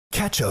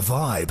Catch a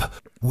Vibe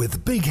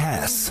with Big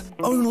Hass,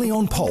 only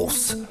on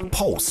Pulse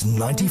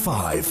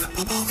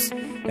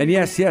 95. And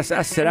yes,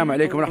 assalamu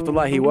alaikum wa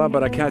rahmatullahi wa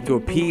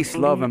barakatuh. Peace,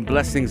 love, and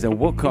blessings, and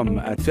welcome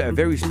to a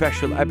very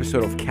special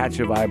episode of Catch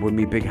a Vibe with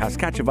me, Big Hass.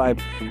 Catch a Vibe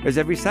is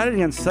every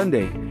Saturday and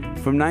Sunday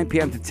from 9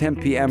 p.m. to 10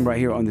 p.m. right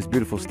here on this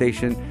beautiful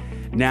station.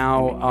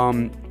 Now,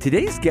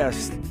 today's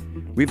guest,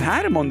 we've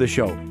had him on the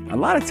show a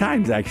lot of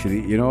times,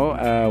 actually,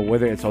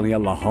 whether it's on the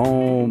Allah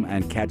Home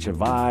and Catch a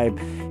Vibe.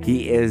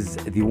 He is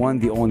the one,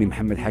 the only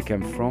Mohammed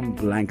A.Hakam from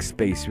Blank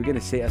Space. We're going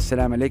to say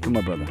assalamu alaikum,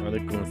 my brother.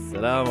 Alaikum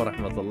assalam wa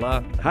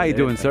rahmatullah. How you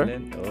doing, sir?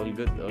 All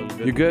good.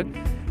 You good?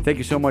 Thank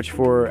you so much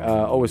for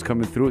always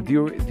coming through.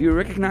 Do you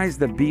recognize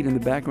the beat in the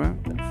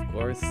background? Of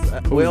course.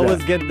 We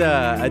always get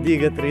the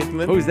Adiga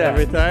treatment. Who's that?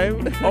 Every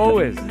time.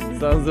 Always.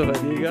 Sounds of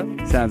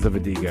Adiga. Sounds of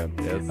Adiga.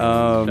 Yes.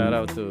 Shout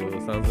out to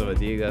Sounds of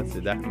Adiga,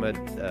 Sid Ahmed,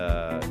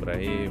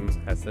 Ibrahim,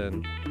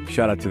 Hassan.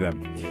 Shout out to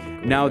them.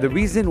 Now, the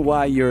reason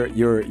why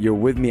you're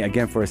with me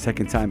again for a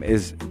second time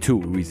is two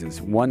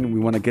reasons. One, we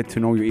want to get to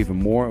know you even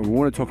more. We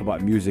want to talk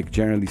about music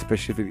generally,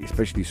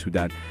 especially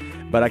Sudan.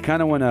 But I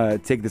kind of want to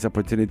take this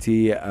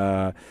opportunity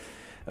to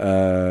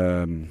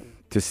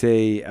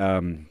say,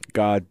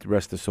 God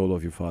rest the soul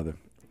of your father.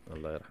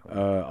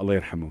 Allah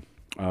yarhamu.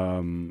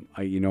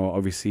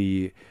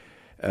 Obviously,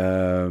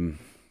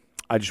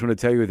 I just want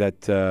to tell you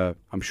that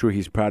I'm sure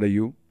he's proud of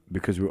you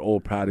because we're all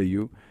proud of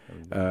you.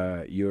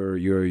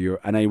 You're,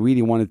 and I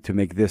really wanted to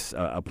make this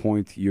a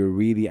point. You're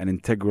really an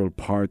integral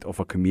part of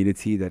a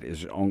community that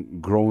is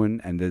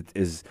growing and that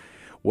is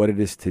what it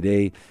is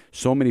today.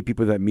 So many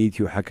people that meet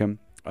you, Hakam,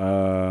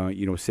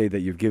 say that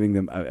you're giving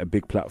them a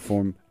big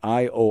platform.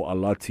 I owe a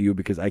lot to you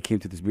because I came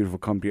to this beautiful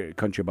country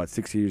about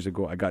 6 years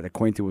ago. I got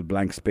acquainted with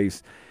Blank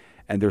Space,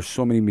 and there's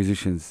so many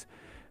musicians.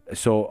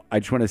 So I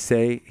just want to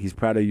say he's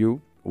proud of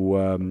you.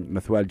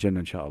 ومثوى الجنة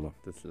إن شاء الله.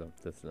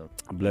 تسلم.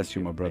 Bless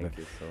you, my brother. Thank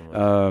you so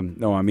much.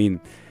 No, I mean,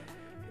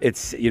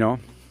 it's,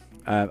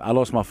 I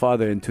lost my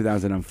father in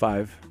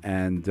 2005,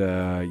 and,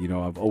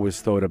 I've always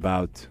thought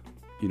about,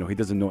 he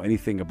doesn't know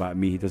anything about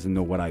me. He doesn't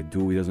know what I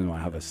do. He doesn't know I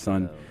have a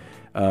son.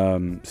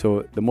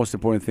 So the most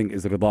important thing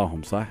is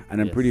ridahum, صح? And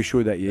I'm pretty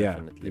sure that,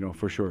 definitely.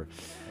 For sure.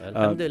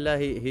 Alhamdulillah,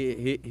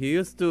 he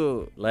used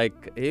to,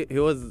 he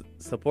was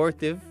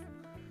supportive,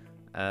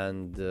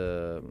 and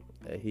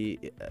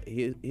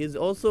he's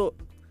also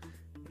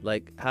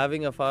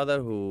having a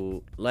father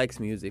who likes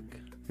music,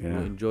 who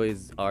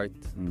enjoys art,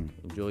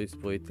 enjoys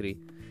poetry.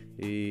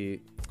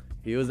 He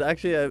was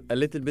actually a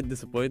little bit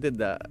disappointed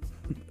that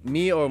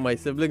me or my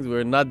siblings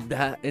were not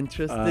that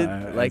interested.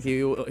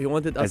 He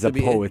wanted us to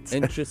be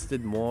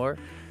interested more,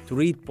 to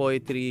read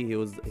poetry. He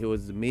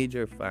was a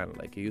major fan.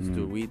 He used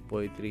to read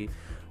poetry.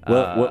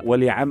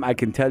 Well, I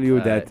can tell you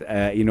that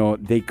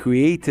they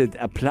created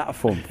a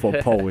platform for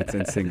poets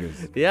and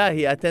singers. Yeah,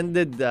 he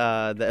attended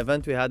the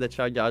event we had at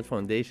Sharjah Art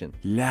Foundation.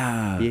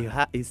 La.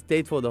 He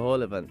stayed for the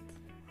whole event.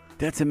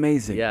 That's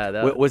amazing.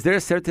 Yeah. Was there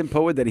a certain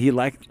poet that he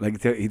liked?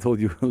 He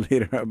told you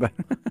later about?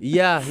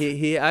 Yeah,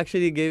 he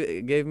actually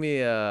gave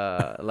me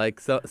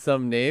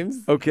some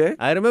names. Okay.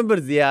 I remember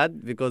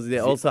Ziad because they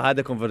also had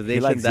a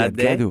conversation that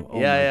day.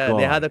 Oh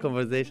They had a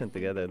conversation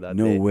together that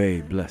day. No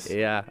way, bless.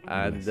 Yeah,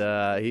 and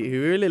he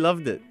really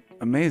loved it.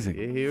 Amazing.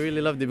 He really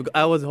loved it because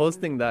I was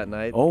hosting that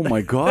night. Oh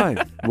my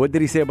God. What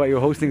did he say about your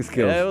hosting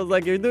skills? Yeah, it was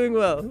like, you're doing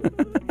well.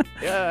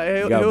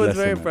 Yeah, he was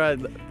very proud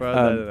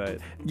that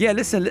night. Yeah,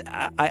 listen,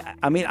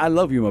 I mean, I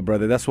love you, my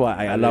brother. That's why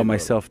I allow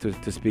myself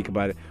to speak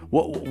about it.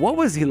 What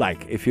was he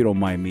like, if you don't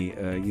mind me?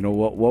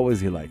 What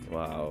was he like?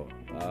 Wow.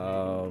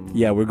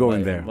 We're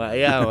going there.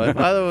 My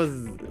father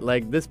was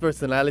this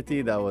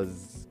personality that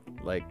was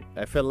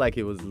I felt like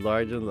he was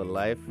larger than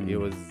life. He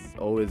was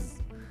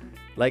always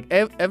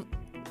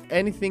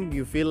anything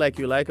you feel like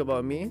you like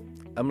about me,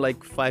 I'm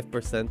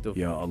 5% of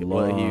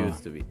what he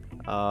used to be.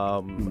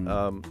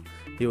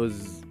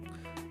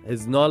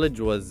 His knowledge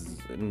was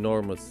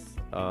enormous.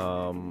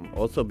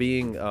 Also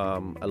being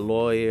a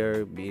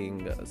lawyer,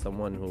 being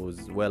someone who's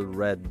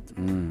well-read,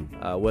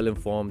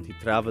 well-informed. He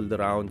traveled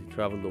around, he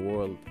traveled the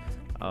world.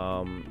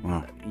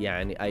 Wow.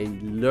 And I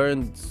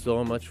learned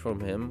so much from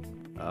him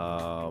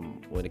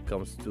when it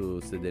comes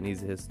to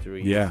Sudanese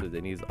history,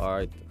 Sudanese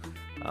art,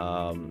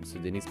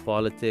 Sudanese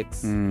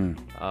politics,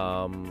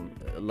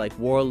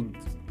 world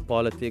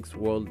politics,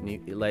 world news.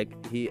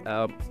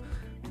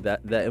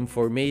 The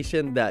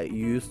information that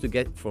you used to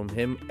get from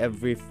him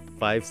every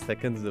 5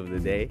 seconds of the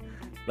day,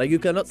 you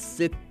cannot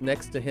sit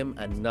next to him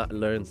and not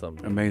learn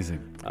something.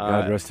 Amazing.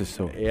 God rest his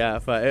soul. Yeah,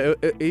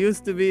 it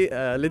used to be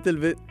a little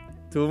bit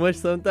too much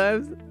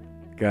sometimes.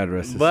 God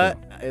rest his soul. But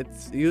it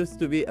used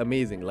to be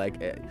amazing.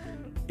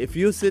 If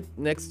you sit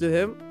next to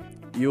him,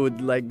 you would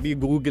be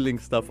Googling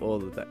stuff all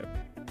the time.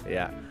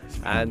 Yeah.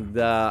 And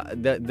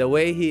the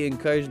way he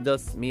encouraged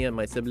us, me and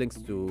my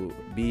siblings, to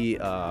be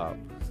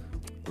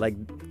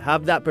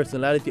have that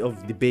personality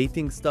of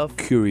debating stuff,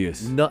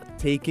 curious, not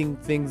taking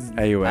things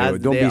as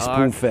don't they be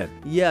spoon-fed.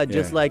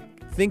 Just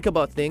think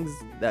about things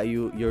that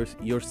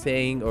you're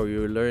saying or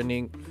you're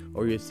learning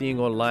or you're seeing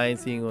online,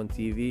 seeing on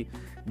TV,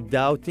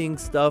 doubting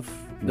stuff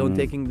don't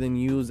taking the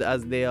news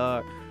as they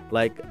are.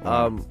 Like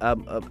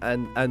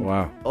and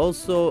Wow.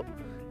 also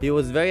he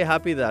was very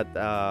happy that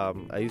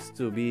I used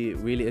to be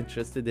really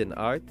interested in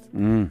art.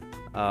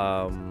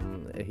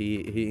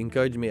 He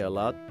encouraged me a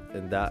lot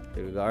in that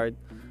regard.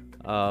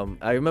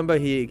 I remember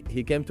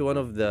he came to one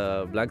of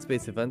the Blank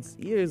Space events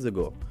years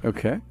ago.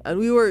 Okay. And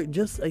we were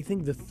just, I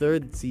think, the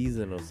third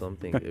season or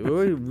something. We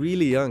were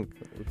really young.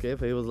 Okay,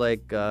 but he was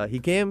like, he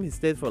came, he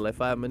stayed for like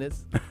 5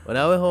 minutes. When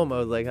I went home, I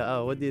was like,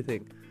 oh, what do you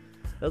think?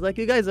 I was like,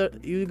 you guys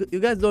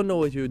don't know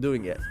what you're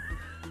doing yet.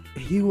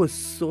 He was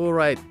so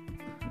right.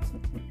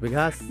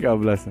 Because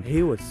God bless him.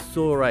 he was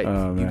so right.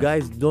 Oh, You man.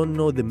 guys don't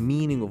know the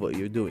meaning of what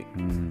you're doing.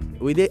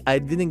 I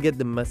didn't get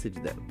the message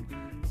then.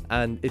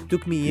 And it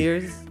took me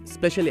years,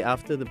 especially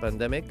after the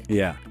pandemic,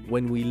 Yeah.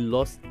 when we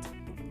lost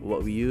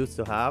what we used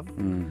to have.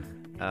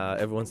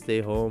 Everyone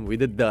stay home. We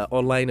did the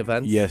online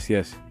events.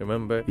 Yes.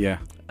 Remember? Yeah.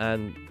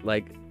 And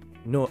like,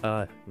 no,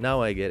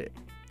 now I get it.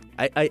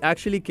 I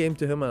actually came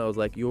to him and I was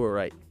like, you were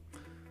right.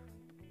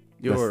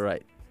 You were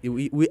right.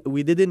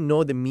 We didn't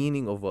know the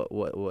meaning of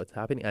what's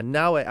happening. And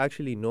now I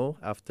actually know,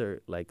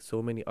 after like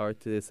so many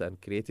artists and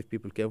creative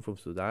people came from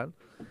Sudan,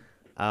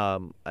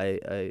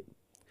 I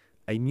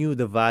knew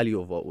the value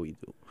of what we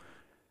do.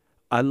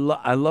 I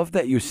love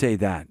that you say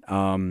that.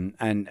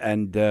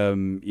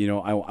 You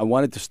know, I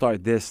wanted to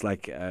start this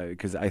like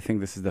because I think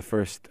this is the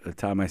first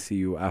time I see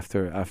you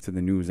after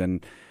the news,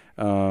 and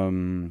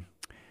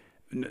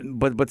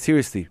but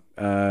seriously,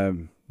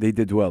 they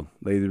did well.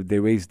 They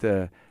raised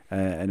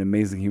an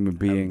amazing human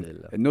being.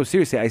 No,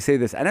 seriously, I say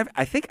this, and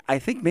I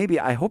think maybe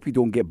I hope you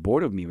don't get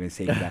bored of me when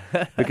saying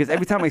that, because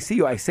every time I see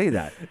you, I say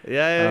that.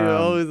 Yeah, you're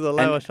always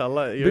alive,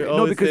 mashallah.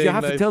 No, because you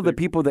have to tell the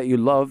people that you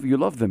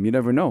love them. You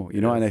never know,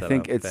 you know. And I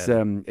think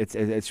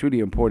it's really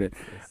important.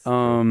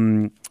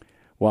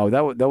 Wow,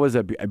 that was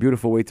a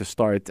beautiful way to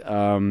start.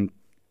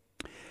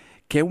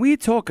 Can we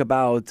talk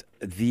about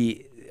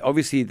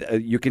obviously,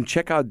 you can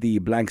check out the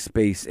Blank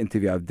Space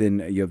interview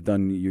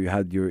you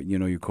had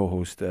your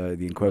co-host,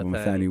 the incredible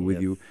Mathani,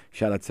 with you.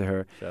 Shout out to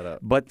her. Shout out.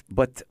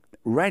 But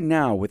right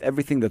now, with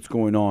everything that's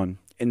going on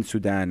in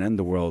Sudan and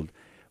the world,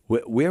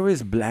 where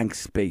is Blank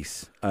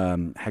Space,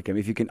 Hakam?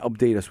 If you can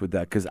update us with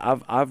that, because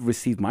I've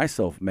received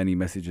myself many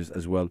messages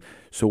as well.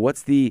 So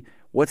what's the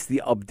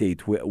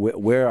update?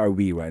 Where are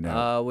we right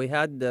now? We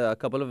had a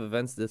couple of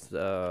events this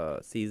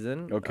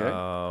season. Okay.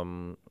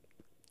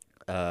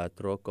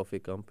 Throw Coffee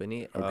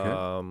Company. Okay.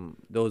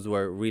 Those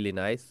were really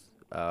nice.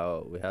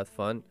 We had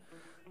fun.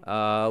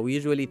 We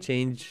usually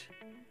change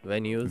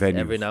venues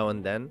every now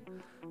and then,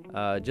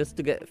 just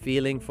to get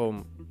feeling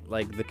from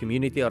like the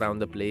community around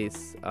the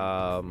place.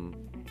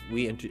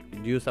 We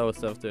introduce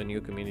ourselves to a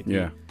new community.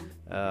 Yeah.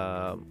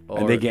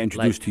 And they get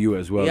introduced to you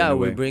as well. Yeah, in a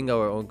we way. bring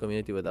our own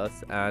community with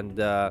us,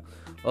 and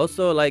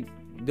also like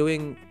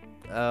doing,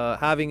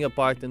 having a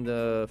part in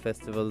the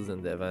festivals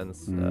and the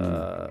events,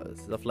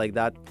 stuff like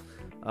that.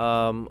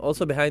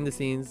 Also behind the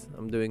scenes,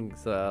 I'm doing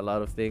a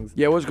lot of things.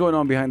 Yeah, what's going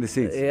on behind the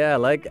scenes? Yeah,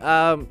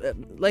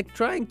 like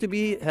trying to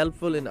be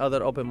helpful in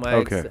other open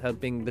mics,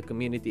 helping the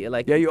community.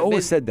 Like, yeah, you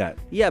always said that.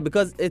 Yeah,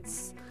 because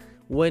it's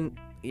when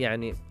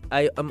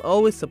I'm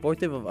always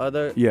supportive of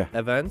other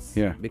events.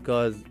 Yeah.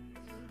 Because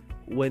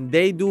when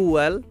they do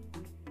well,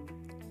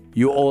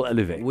 you all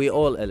elevate. We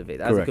all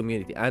elevate as a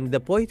community. And the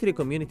poetry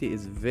community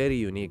is very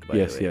unique, by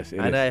the way. Yes,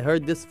 and I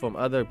heard this from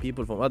other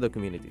people from other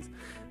communities.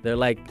 They're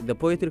like, the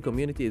poetry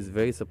community is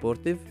very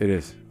supportive. It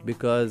is.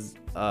 Because,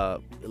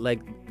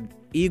 like,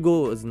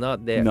 ego is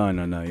not there. No,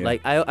 yeah.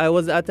 Like, I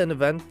was at an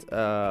event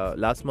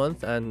last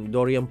month, and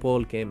Dorian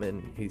Paul came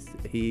in.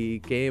 He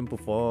came,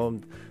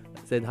 performed,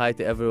 said hi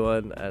to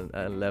everyone,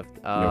 and left.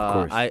 Of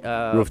course.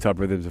 Rooftop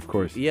Rhythms, of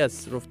course.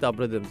 Yes, Rooftop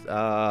Rhythms.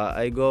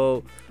 I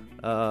go...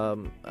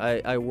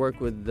 I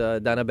work with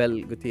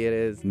Danabel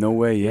Gutierrez. No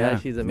way, yeah.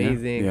 She's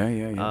amazing.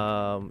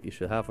 Yeah. You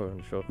should have her on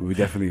the show. We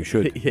definitely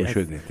should. Yes. We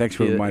should. Thanks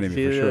for reminding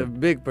me, for sure. She's a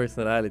big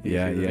personality. She's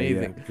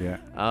amazing. Yeah.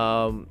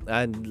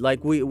 And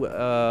like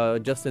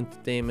Just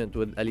Entertainment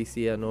with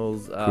Alicia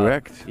Knowles.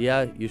 Correct.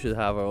 Yeah, you should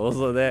have her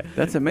also there.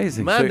 That's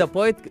amazing. Man, the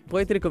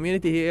poetry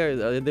community here,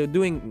 they're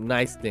doing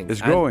nice things.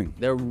 It's growing.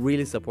 They're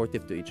really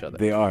supportive to each other.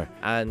 They are.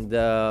 And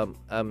the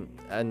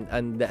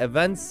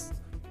events,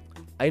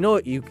 I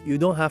know you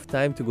don't have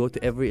time to go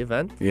to every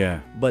event. Yeah.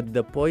 But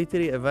the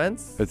poetry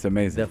events, it's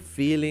amazing. The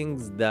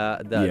feelings,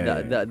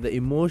 the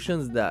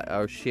emotions that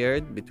are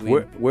shared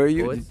between. Where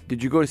you?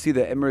 Did you go to see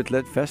the Emirate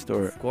Led Fest,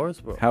 or? Of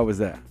course, bro. How was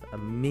that?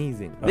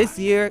 Amazing. This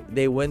year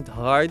they went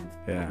hard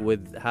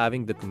with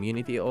having the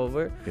community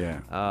over.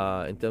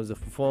 Yeah. In terms of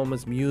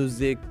performance,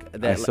 music.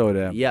 I saw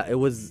that. Yeah, it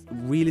was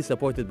really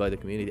supported by the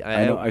community.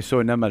 I know. I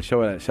saw Namal.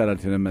 Shout out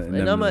to Namal.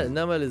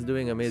 Namal is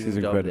doing an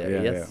amazing job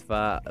there. Yes.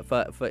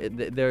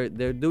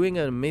 They're doing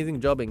an amazing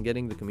job in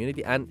getting the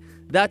community, and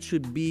that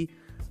should be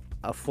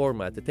a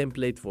format, a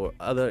template for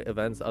other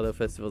events, other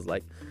festivals.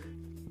 Like,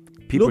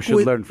 people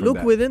should learn from that.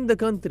 Look within the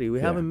country.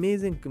 We have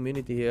amazing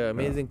community here,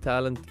 amazing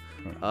talent.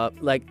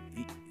 Like,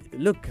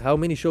 look how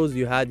many shows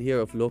you had here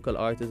of local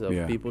artists, of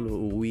Yeah. people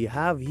who we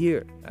have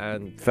here,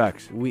 and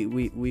Facts.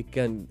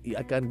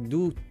 I can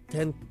do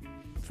 10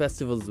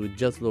 festivals with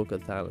just local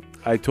talent.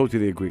 I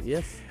totally agree.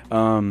 Yes.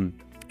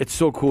 It's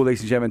so cool,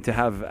 ladies and gentlemen, to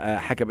have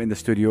Hakam in the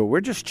studio.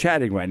 We're just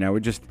chatting right now. We're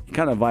just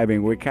kind of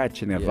vibing. We're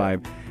catching a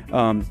vibe.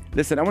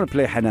 Listen, I want to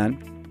play Hanan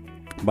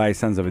by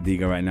Sons of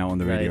Adiga right now on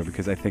the radio, Nice.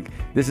 because I think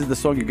this is the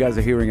song you guys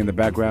are hearing in the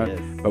background,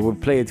 Yes. but we'll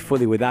play it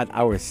fully without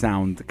our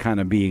sound kind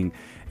of being,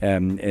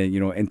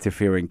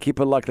 interfering. Keep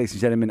it locked, ladies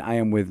and gentlemen. I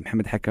am with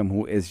Mohammed Hakam,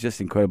 who is just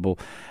incredible,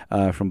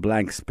 from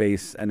Blank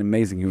Space, an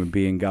amazing human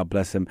being. God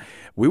bless him.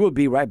 We will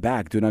be right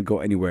back. Do not go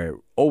anywhere.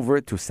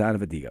 Over to Sound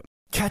of Adiga.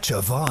 Catch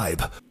a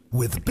vibe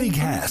with Big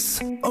Hass,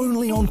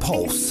 only on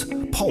Pulse.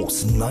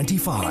 Pulse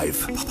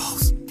 95.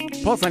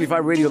 Pulse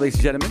 95 Radio, ladies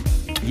and gentlemen.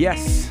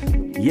 Yes,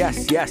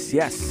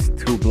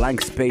 to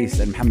Blank Space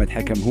and Mohammed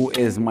Hakam, who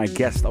is my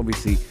guest,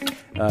 obviously,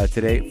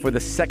 today for the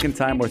second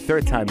time or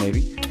third time,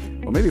 maybe,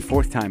 or maybe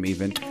fourth time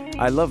even.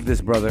 I love this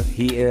brother.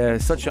 He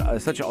is such an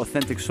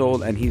authentic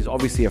soul, and he's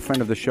obviously a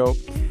friend of the show.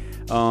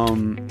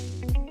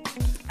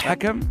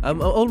 Hakam,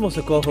 I'm almost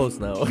a co-host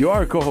now. you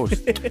are a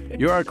co-host.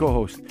 You are a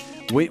co-host.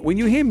 When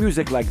you hear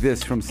music like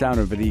this from Sound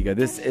of Adiga,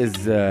 this is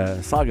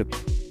Sagat.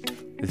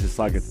 This is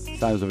Sagat,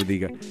 Sounds of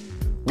Adiga.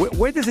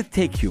 Where does it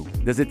take you?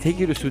 Does it take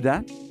you to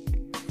Sudan?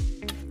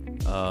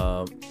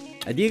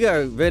 Adiga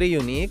are very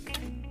unique,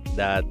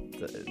 that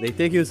they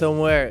take you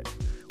somewhere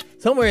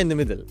in the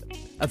middle,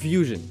 a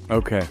fusion.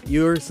 Okay.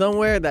 You're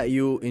somewhere that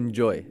you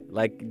enjoy.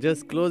 Like,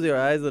 just close your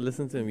eyes and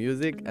listen to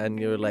music, and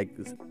you're like,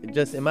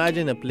 just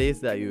imagine a place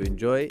that you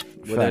enjoy,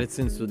 whether Fact. it's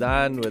in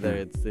Sudan, whether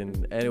it's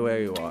in anywhere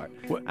you are.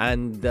 What-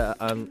 And the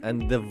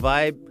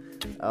vibe,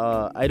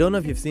 I don't know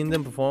if you've seen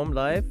them perform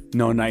live.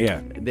 No, not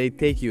yet. They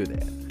take you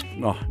there.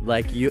 Oh.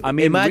 Like, you I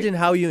mean, imagine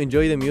how you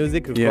enjoy the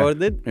music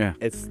recorded. yeah.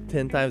 It's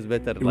 10 times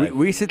better live.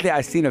 Recently,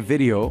 I seen a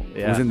video.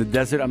 It was Yeah. in the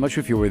desert. I'm not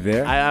sure if you were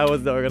there. I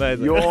was the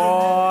organizer. Yo,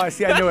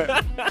 see, I knew it.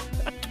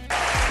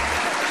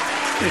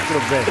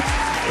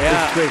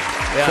 Yeah. It's great.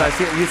 Yeah. So I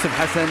see Yusuf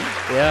Hassan.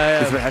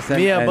 Yeah, Yusuf Hassan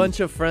Me and a and- bunch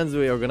of friends,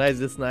 we organized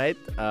this night,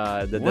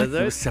 the What?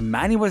 desert.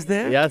 Samani was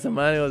there? Yeah,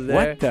 Samani was there.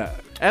 What the?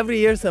 Every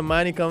year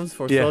Samani comes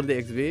for Yeah. Soul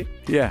DXB.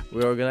 Yeah.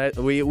 We organize.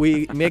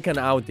 We make an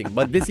outing,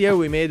 but this year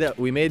we made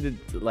it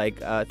like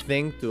a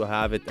thing to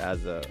have it as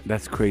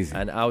That's crazy.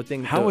 an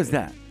outing. How was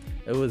that?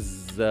 It was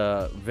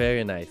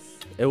very nice.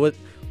 It was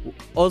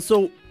also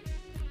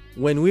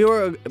when we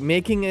were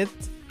making it,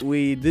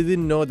 we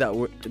didn't know that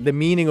the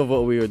meaning of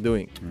what we were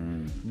doing.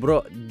 Bro,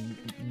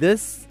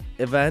 this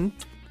event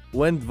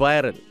went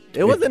viral.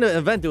 It wasn't an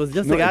event, it was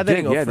just No, a it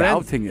gathering did, of yeah, the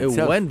friends. outing It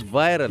itself. went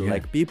viral. Yeah.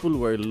 Like, people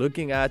were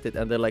looking at it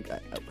and they're like,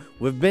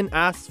 we've been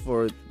asked for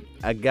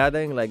a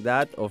gathering like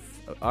that of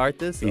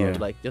artists, Yeah. or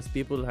like just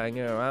people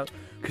hanging around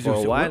Because for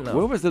a while now.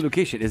 where was the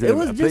location? Is It it,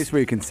 was a place just where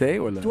you can say?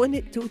 Or like?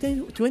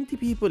 20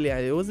 people, yeah.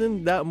 It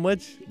wasn't that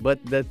much, but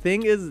the thing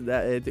is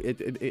that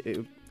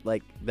it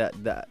like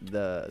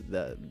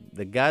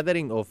the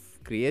gathering of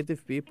creative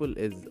people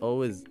is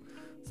always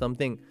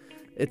something.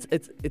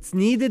 It's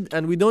needed,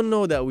 and we don't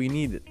know that we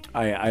need it.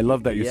 I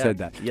love that you Yeah, said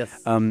that. yes.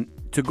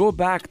 To go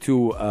back to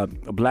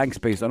a Blank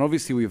Space, and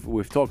obviously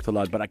we've talked a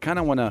lot, but I kind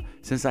of want to,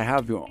 since I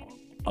have you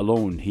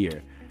alone here,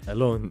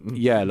 Alone.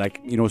 yeah, like,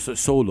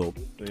 solo.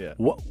 Yeah.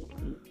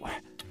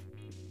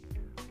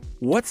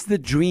 What's the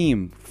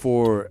dream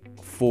for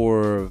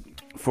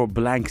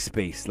Blank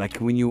Space? Like,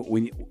 when you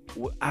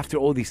after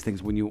all these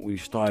things, when you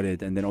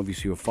started, and then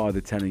obviously your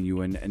father telling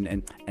you,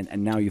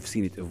 and now you've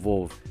seen it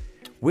evolve.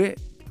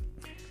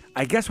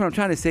 I guess what I'm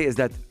trying to say is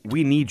that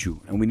we need you,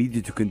 and we need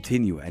you to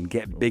continue and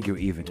get bigger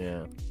even.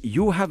 Yeah.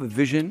 You have a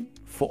vision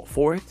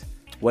for it,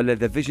 ولا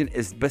the vision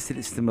is بس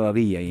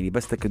الاستمرارية, يعني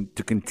بس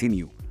to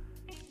continue?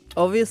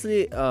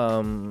 Obviously,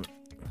 I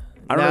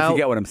don't know if you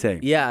get what I'm saying.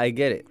 Yeah, I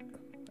get it.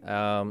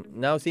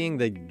 Now seeing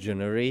the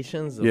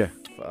generations of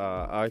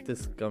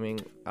artists coming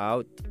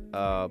out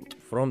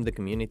from the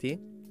community,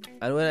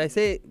 and when I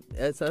say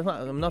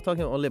I'm not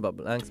talking only about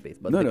Blank Space,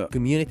 but the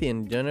community in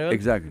general.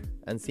 Exactly.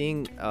 And seeing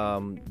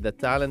the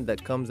talent that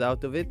comes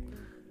out of it,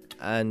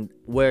 and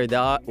where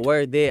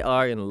they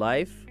are in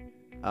life,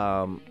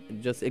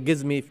 it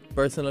gives me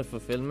personal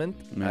fulfillment.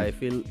 Nice. I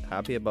feel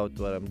happy about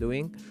what I'm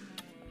doing.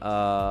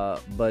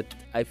 But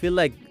I feel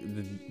like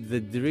the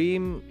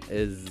dream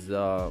is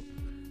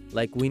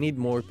like, we need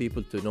more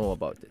people to know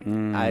about it.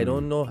 I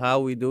don't know how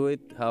we do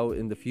it, how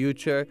in the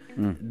future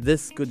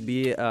this could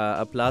be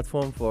a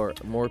platform for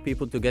more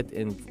people to get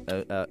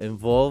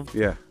involved.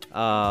 Yeah.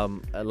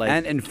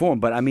 And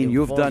informed, but I mean,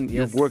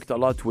 you've worked a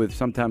lot with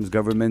sometimes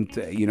government,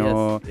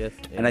 Yes,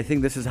 and I think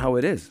this is how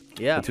it is.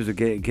 Yeah. In terms of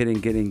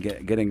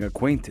getting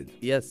acquainted.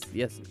 Yes,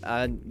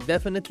 and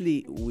definitely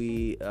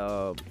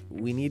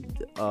we need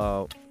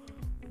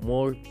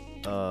more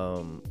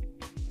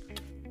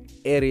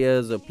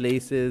areas or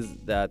places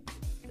that,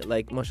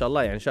 like,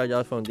 mashallah, and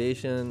Shajjar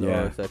Foundation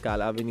or Sakal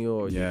Avenue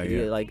or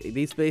like,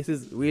 these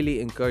places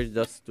really encouraged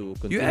us to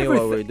continue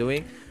what we're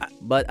doing.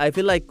 But I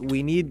feel like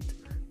we need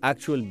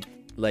actual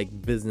like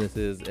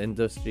businesses,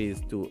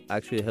 industries to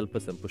actually help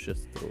us and push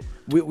us through.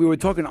 We were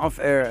talking off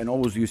air, and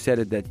always you said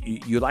it that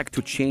you like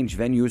to change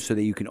venues so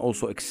that you can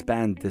also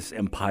expand this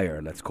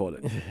empire, let's call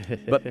it.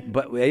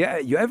 but yeah,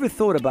 you ever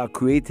thought about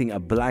creating a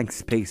blank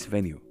space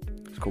venue?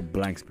 It's called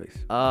Blank Space.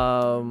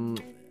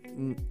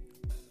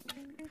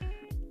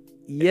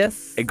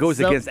 Yes. It goes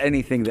against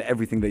everything that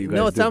you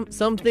guys do. No,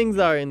 some things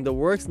are in the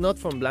works, not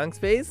from Blank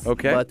Space.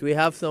 Okay. But we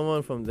have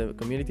someone from the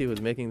community who's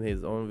making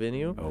his own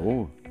venue.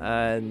 Oh.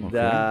 And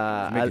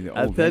okay.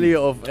 I'll tell you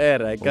off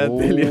air. I can't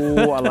tell you.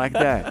 Oh, I like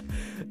that.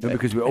 No,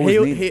 because we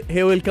always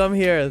he will come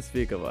here and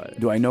speak about it.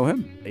 Do I know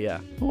him?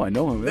 Yeah. Oh, I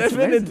know him. That's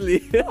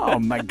definitely. Oh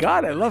my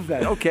God, I love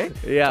that. Okay.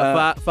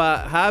 Yeah. For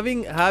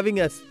having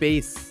a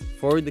space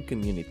for the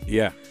community.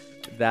 Yeah.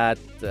 That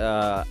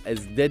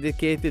is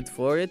dedicated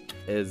for it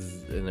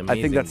is an amazing.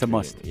 I think that's a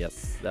must.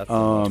 Yes, that's a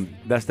must.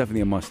 That's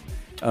definitely a must.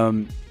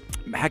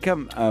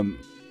 Hakam,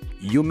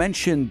 you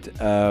mentioned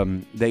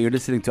that you're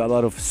listening to a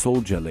lot of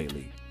Soulja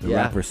lately, the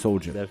rapper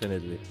Soulja.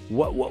 Definitely.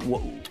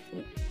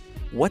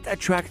 What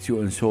attracts you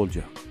in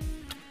Soulja?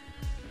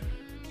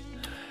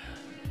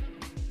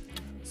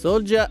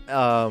 Soulja,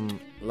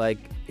 like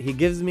he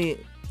gives me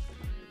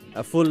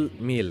a full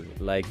meal.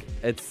 Like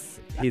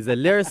he's a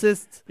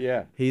lyricist.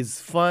 Yeah. He's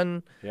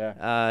fun.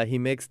 Yeah. He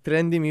makes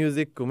trendy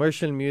music,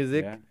 commercial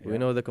music. Yeah, We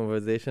know the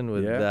conversation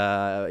with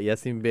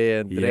Yasin Bey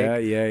and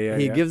Drake. Yeah.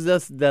 He gives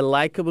us the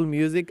likable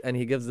music, and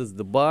he gives us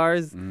the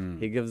bars.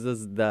 He gives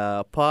us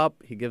the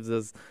pop. He gives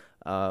us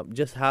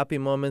just happy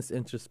moments,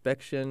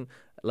 introspection.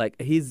 Like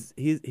he's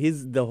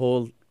the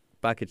whole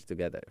package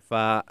together.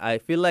 I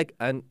feel like,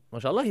 and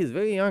mashallah, he's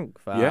very young.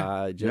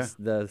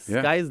 The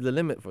sky's the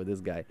limit for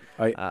this guy.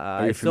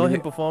 I saw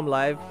him perform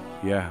live.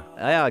 Yeah.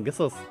 Yeah,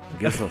 قصص.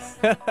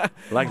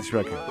 Like this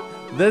record.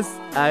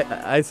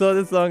 I saw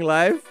this song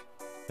live,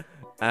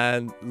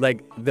 and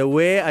like the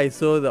way I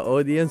saw the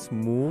audience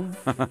move,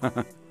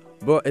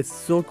 bro, it's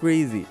so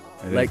crazy.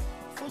 Like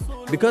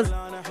because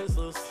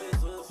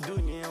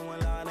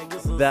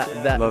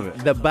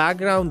the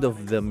background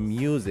of the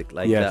music,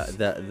 like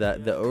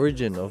the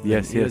origin of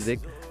the music.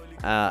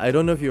 I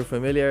don't know if you're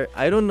familiar.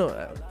 I don't know.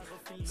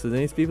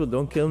 Sudanese people,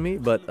 don't kill me,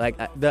 but like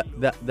the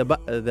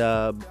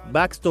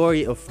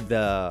backstory of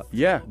the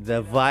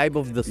vibe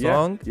of the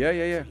song.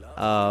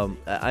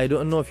 I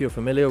don't know if you're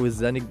familiar with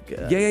Zanig.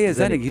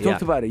 Zanig. You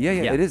talked about it.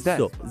 Yeah. It is that.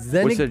 So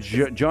Zanig, it's a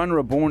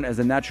genre born as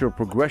a natural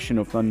progression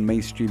of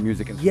non-mainstream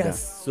music in Sudan.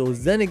 Yes. So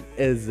Zanig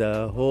is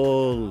a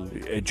whole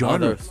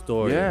genre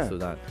story in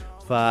Sudan.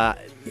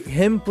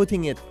 Him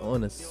putting it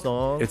on a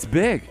song. It's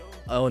big.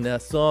 On a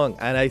song,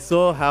 and I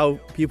saw how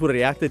people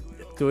reacted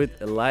to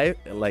it live.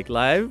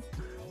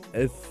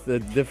 It's a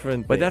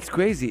different But that's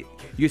crazy.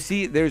 You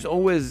see, there's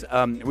always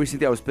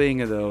recently I was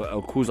playing at the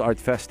Al Quds Art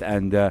Fest,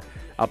 and I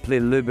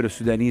played a little bit of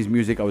Sudanese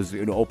music. I was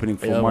opening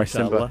for Mar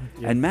Simba.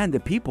 And man, the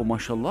people,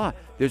 mashallah,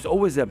 there's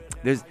always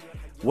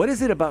what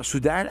is it about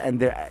Sudan and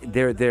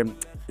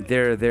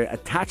their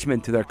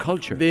attachment to their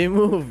culture? They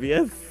move,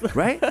 yes.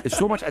 Right? It's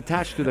so much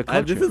attached to the culture.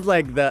 And this is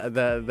like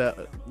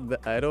the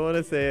I don't want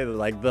to say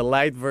like the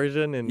light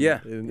version in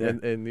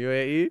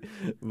UAE,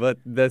 but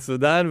the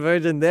Sudan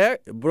version there,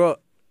 bro.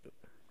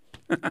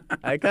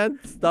 I can't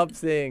stop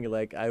saying,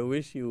 like, I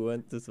wish you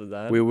went to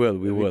Sudan. We will.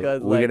 We're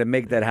gonna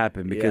make that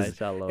happen because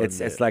inshallah,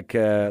 it's like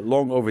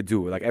long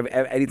overdue. Like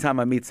anytime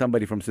I meet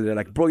somebody from Sudan,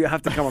 like, bro, you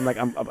have to come. I'm like,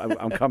 I'm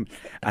coming,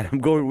 and I'm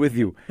going with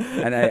you.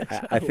 And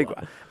I think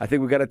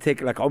we gotta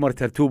take like Omar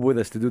Tartoub with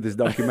us to do this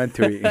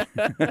documentary.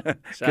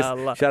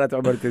 Inshallah. Shout out to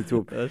Omar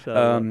Tartoub.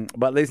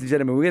 But ladies and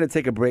gentlemen, we're gonna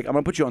take a break. I'm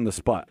gonna put you on the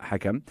spot,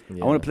 Hakam.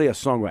 I want to play a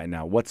song right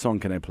now. What song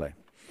can I play?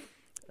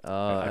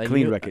 A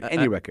clean record,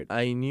 any record.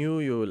 I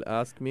knew you will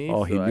ask me.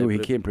 Oh, so he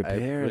came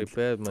prepared. I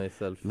prepared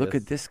myself. Look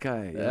at this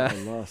guy. Ya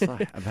Allah,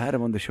 صح. I've had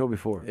him on the show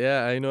before.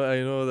 Yeah, I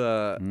know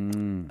the.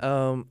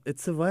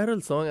 It's a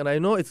viral song, and I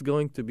know it's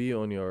going to be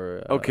on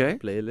your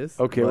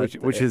playlist. Okay,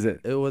 which is it?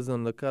 It was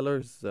on the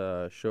Colors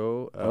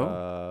show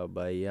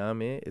by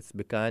Yame. It's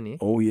Bikani.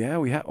 Oh yeah,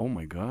 we have. Oh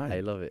my God, I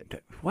love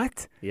it.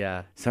 What?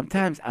 Yeah.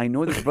 Sometimes I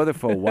know this brother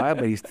for a while,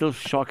 but he still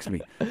shocks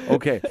me.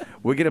 Okay,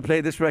 we're gonna play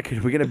this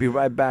record. We're gonna be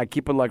right back.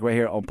 Keep it locked right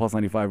here on Pulse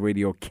 95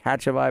 Radio.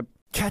 Catch a vibe.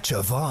 Catch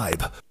a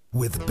vibe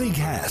with Big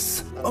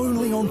Hass.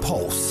 Only on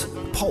Pulse.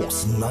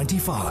 Pulse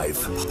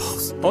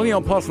 95. Only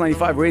on Pulse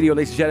 95 Radio,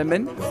 ladies and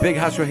gentlemen. Big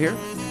Hass right here.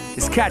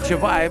 It's Catch a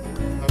Vibe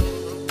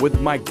with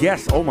my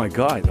guest. Oh my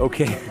God.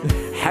 Okay.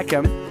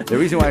 Hakam. The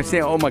reason why I'm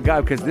saying oh my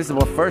God, because this is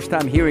my first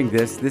time hearing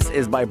this. This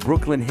is by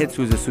Brooklyn Hits,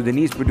 who's a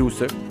Sudanese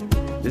producer.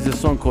 This is a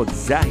song called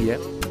Zahia.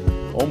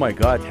 Oh my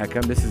God,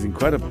 Hakam. This is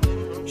incredible.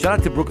 Shout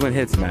out to Brooklyn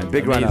Hits, man.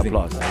 Big round of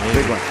applause.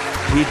 Big one.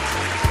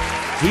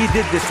 He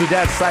did the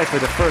Sudan Cypher,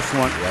 the first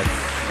one. Yes.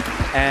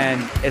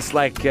 And it's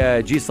like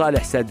G.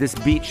 Saleh said, this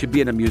beat should be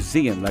in a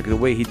museum. Like the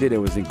way he did it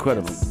was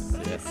incredible.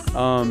 Yes.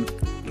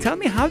 Tell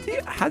me, how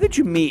did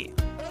you meet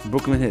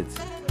Brooklyn Hits?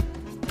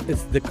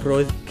 It's the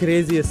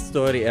craziest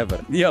story ever.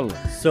 Yalla.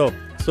 So,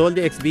 sold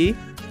the XB.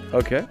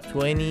 Okay.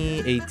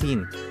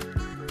 2018.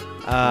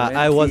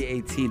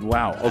 2018.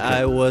 Wow. Okay.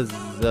 I was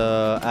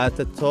at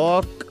a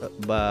talk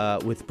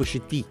with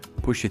Pusha T.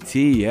 Pusha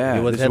T, yeah.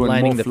 He was this is when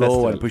headlining the Flow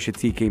festival. and Pusha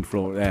T came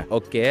Flow, yeah.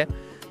 Okay.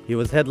 He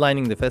was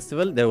headlining the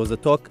festival. There was a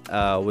talk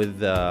with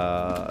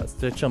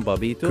Stretch and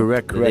Babito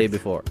Correct. the day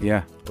before.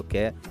 Yeah.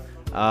 Okay.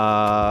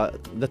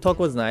 The talk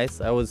was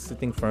nice. I was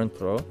sitting front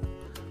row.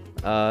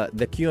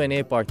 The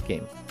Q&A part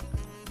came.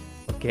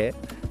 Okay.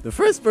 The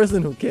first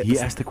person who He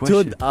asked the question.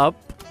 stood up,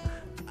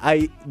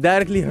 I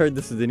directly heard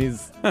the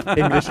Sudanese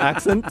English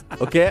accent.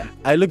 Okay.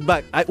 I looked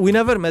back. We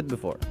never met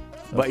before.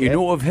 But you okay?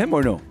 know of him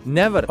or no?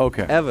 Never.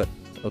 Okay. Ever.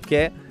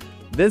 Okay.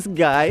 This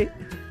guy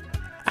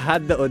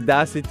had the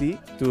audacity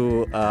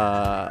to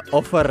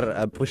offer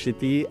Pusha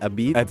T a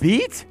beat. A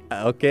beat?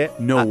 Okay.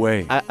 No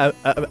way.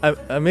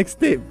 A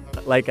mixtape,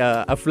 like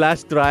a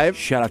flash drive.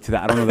 Shout out to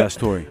that. I don't know that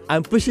story.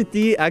 And Pusha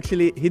T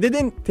actually, he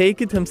didn't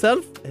take it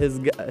himself. His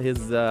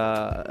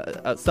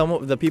some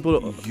of the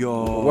people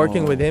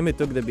working with him, he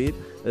took the beat,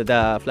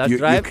 the flash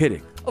drive. You're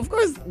kidding. Of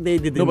course they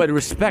didn't. No, but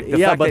respect the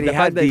fact that he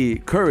had the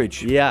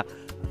courage. Yeah.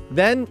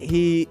 Then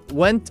he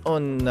went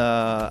on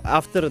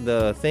after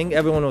the thing.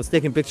 Everyone was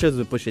taking pictures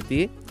with Pusha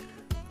T.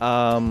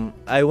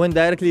 I went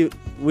directly.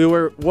 We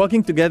were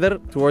walking together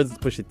towards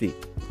Pusha T.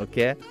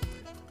 Okay.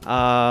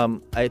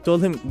 I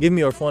told him, "Give me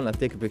your phone. I'll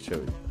take a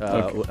picture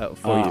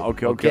for you."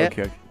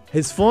 Okay.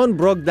 His phone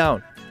broke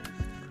down.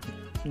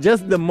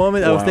 Just the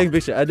moment I was taking a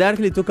picture, I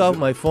directly took out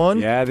my phone.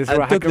 Yeah, this is and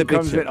where took the A.Hakam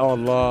comes picture. in. Oh,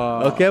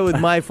 Allah. Okay, with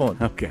my phone.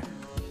 Okay.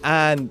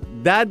 And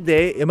that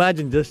day,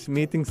 imagine just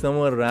meeting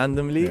someone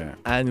randomly, Yeah.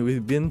 and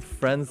we've been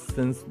friends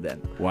since then.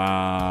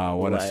 Wow,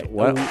 what a Like,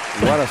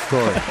 what a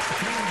story.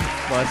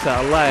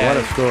 MashaAllah. What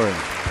a story.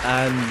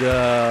 And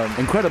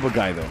Incredible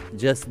guy though.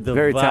 just the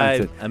Very vibe,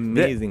 talented.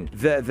 amazing.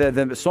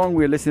 The song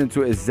we're listening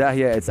to is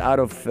Zahia. It's out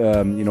of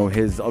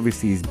his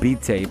obviously his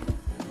beat tape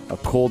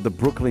called the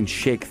Brooklyn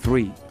Shake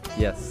 3.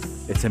 Yes.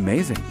 It's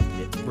amazing.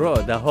 Yeah, bro,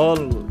 the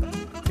whole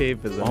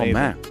tape is amazing.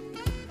 Oh man.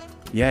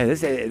 Yeah,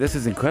 this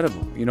is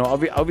incredible. You know,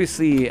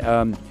 obviously,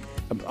 I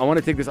want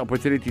to take this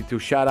opportunity to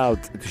shout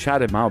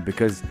him out,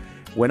 because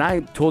when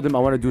I told him I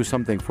want to do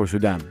something for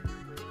Sudan,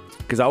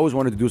 because I always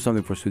wanted to do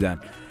something for Sudan,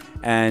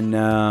 and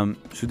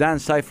Sudan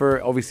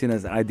Cypher obviously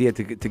has an idea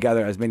to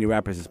gather as many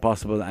rappers as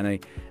possible, and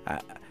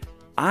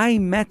I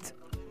met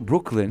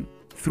Brooklyn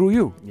through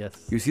you.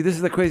 Yes. You see, this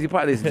is the crazy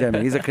part, ladies and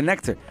gentlemen. He's a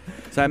connector.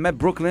 So I met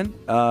Brooklyn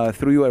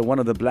through you at one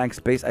of the blank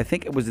space. I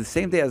think it was the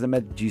same day as I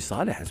met G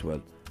Saleh as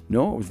well.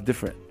 No, it was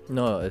different.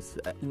 No, it's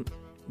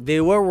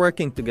they were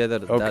working together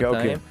at that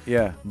time.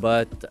 Yeah.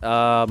 But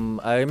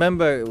I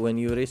remember when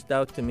you reached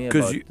out to me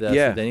about the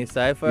Sudanese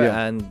Cypher,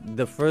 and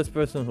the first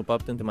person who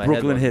popped into my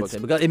Brooklyn head was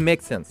hits. Brooklyn, because it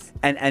makes sense.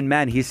 And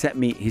man, he sent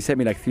me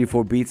like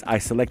 3-4 beats. I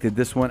selected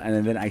this one,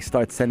 and then I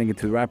started sending it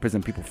to the rappers,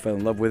 and people fell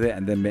in love with it,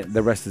 and then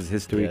the rest is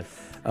history. Yes.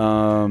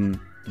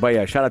 But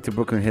yeah, shout out to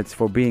Brooklyn Hits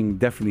for being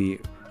definitely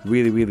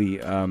really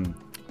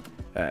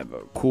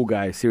cool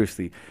guy.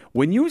 Seriously,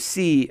 when you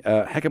see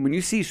Hakam, when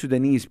you see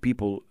Sudanese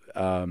people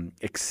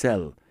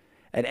excel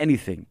at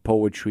anything,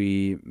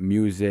 poetry,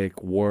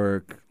 music,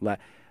 work, like,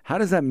 how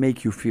does that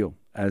make you feel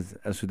as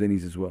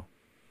Sudanese as well?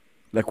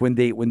 Like when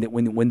they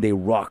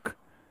rock,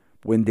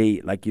 when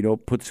they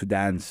put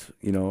Sudan's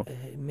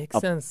It makes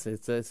sense.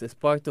 It's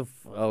part of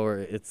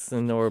it's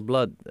in our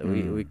blood.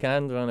 We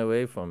can't run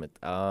away from it.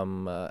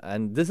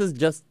 And this is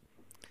just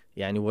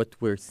what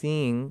we're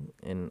seeing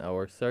in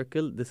our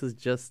circle. This is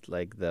just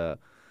like the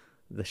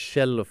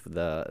shell of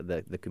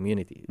the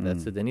community, the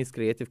Sudanese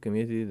creative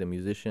community, the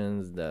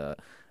musicians,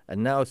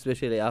 and now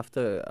especially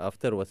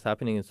after what's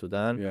happening in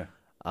Sudan.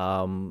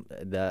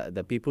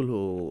 The people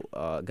who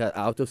got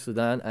out of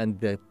Sudan and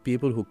the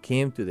people who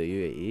came to the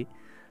UAE,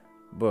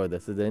 bro, the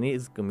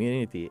Sudanese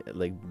community,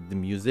 like the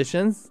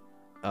musicians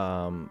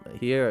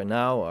here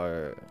now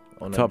are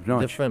on top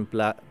notch. Different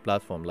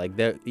platform. Like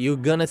you're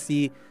gonna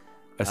see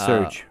a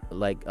surge,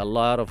 like a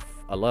lot of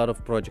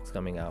projects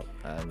coming out.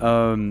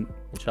 And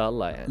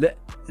inshallah.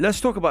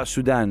 Let's talk about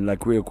Sudan,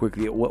 like real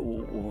quickly.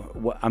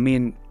 What I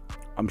mean,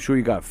 I'm sure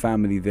you got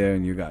family there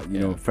and you got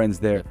friends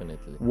there.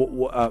 Definitely.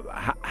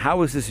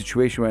 How is the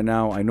situation right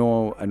now? I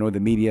know the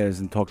media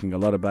isn't talking a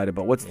lot about it,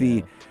 but what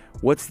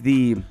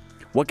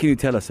can you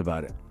tell us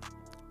about it?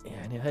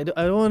 I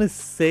don't want to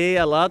say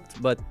a lot,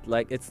 but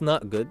like it's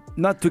not good.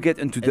 Not to get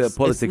into the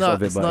politics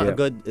of it, it's but not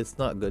good. It's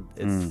not good.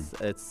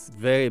 It's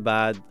very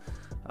bad.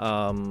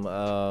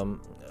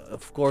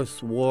 Of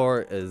course,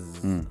 war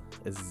is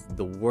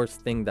the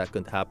worst thing that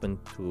could happen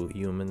to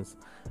humans.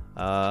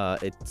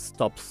 It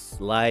stops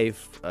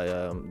life.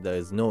 There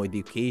is no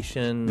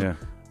education.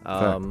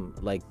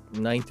 Like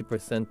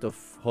 90% of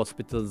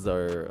hospitals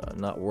are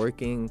not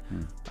working.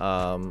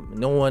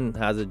 No one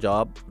has a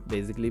job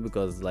basically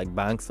because like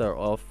banks are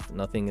off.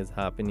 Nothing is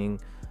happening.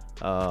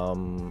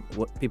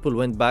 People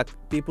went back.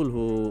 People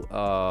who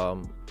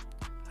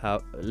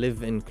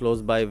live in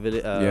close by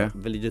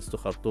villages to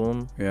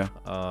Khartoum.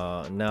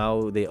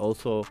 Now they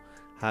also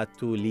had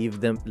to leave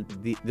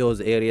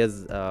those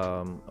areas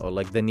or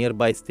like the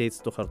nearby states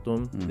to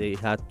Khartoum. They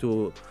had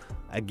to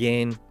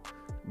again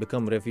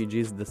become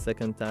refugees the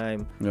second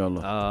time. Ya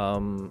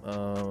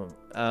Allah.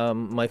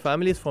 My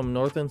family is from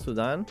northern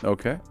Sudan.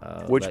 Okay.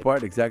 Which like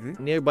part exactly?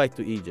 nearby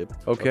to Egypt.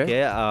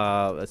 Okay.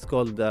 It's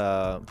called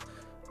the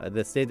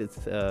state. It's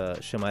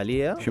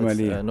Shamalia.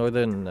 Shamalia. It's,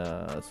 northern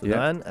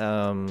Sudan.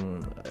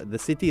 The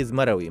city is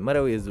Marawi.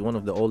 Marawi is one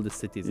of the oldest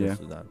cities in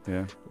Sudan.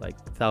 Yeah. Like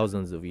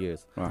thousands of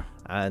years. Wow.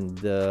 And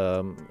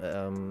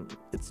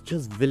it's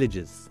just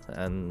villages.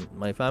 And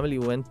my family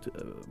went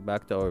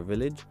back to our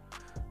village,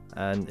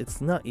 and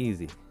it's not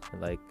easy.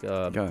 Like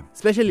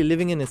especially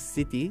living in a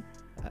city,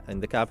 in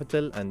the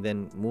capital, and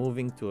then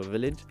moving to a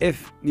village.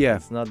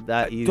 It's not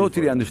that easy.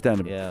 Totally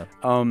understandable. Yeah.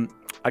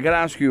 I gotta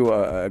ask you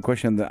a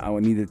question that I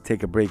would need to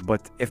take a break.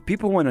 But if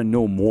people want to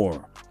know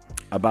more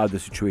about the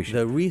situation,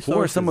 the resources,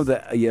 who are some of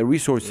the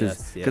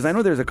resources? Because I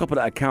know there's a couple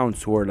of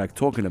accounts who are like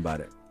talking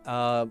about it.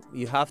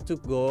 You have to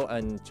go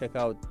and check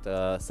out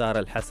Sarah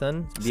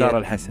Al-Hassan.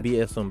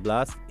 BS on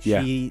Blast.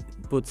 She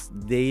puts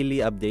daily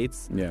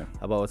updates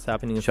about what's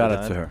happening in Sudan.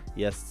 Shout out to her.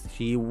 Yes,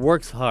 she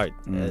works hard.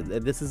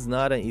 This is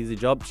not an easy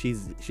job. She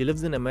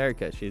lives in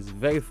America. She's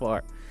very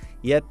far.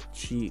 Yet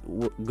she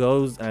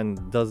goes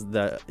and does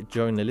the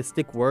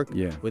journalistic work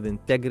with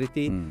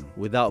integrity,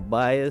 without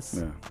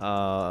bias.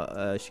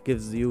 She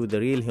gives you the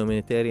real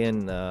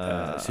humanitarian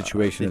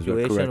situation,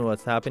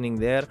 what's happening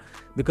there.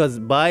 Because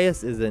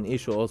bias is an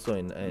issue also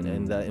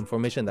in the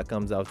information that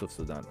comes out of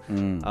Sudan.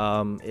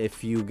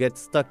 If you get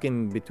stuck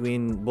in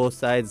between both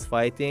sides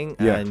fighting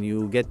and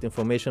you get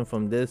information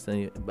from this,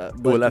 and it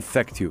will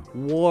affect you.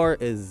 War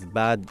is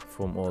bad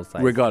from all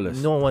sides.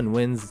 Regardless. No one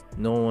wins.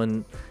 No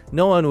one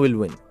will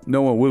win.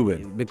 No one will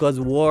win. Because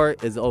war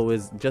is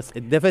always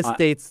it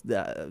devastates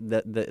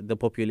the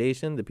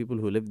population, the people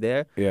who live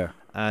there,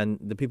 and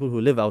the people who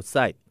live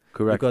outside.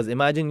 Correct. Because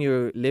imagine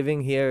you're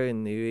living here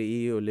in the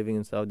UAE or living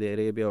in Saudi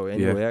Arabia or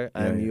anywhere,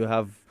 and you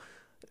have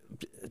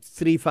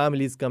 3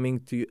 families coming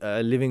to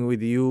living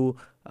with you.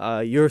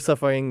 You're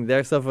suffering,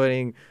 they're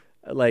suffering.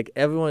 Like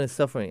everyone is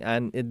suffering,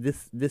 and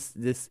this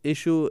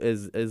issue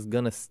is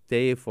gonna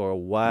stay for a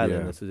while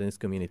in the Sudanese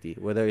community,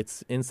 whether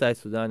it's inside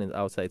Sudan and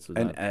outside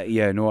Sudan. And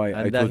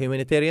the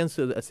humanitarian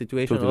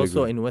situation totally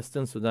also agree. in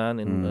Western Sudan,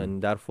 in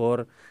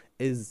Darfur,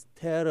 is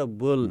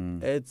terrible.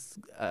 It's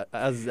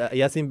as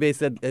Yasin Bey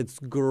said, it's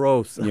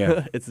gross.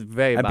 It's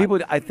very bad. People,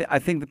 I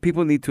think that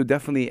people need to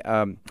definitely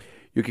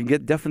you can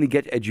definitely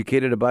get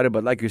educated about it,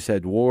 but like you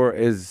said, war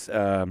is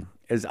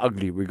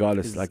ugly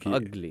regardless. It's like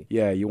ugly.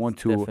 You want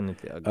to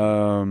definitely ugly.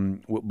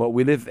 But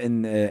we live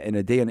in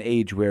a day and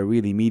age where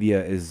really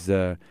media is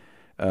you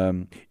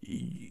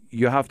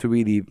have to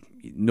really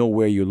know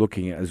where you're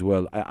looking at as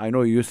well. I know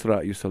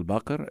Yusra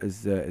Al-Baqir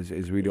is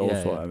really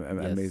also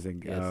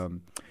amazing. Yes.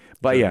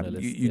 But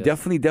you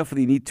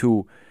definitely need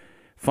to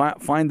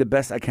find the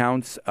best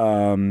accounts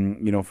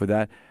for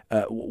that.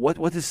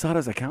 What is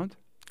Sarah's account?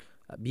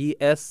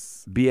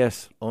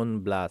 BS on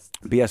Blast.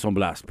 BS on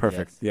Blast.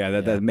 Perfect.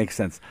 Yes. That makes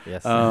sense.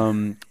 Yes.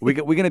 We're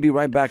going to be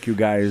right back, you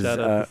guys. Shout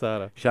out to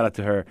Sarah. Shout out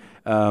to her.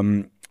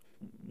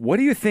 What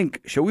do you think?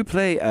 Shall we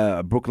play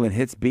Brooklyn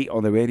Hits beat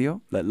on the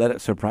radio? Let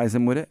it surprise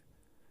him with it?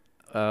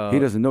 He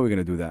doesn't know we're going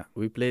to do that.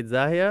 We played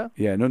Zahia.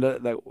 Yeah.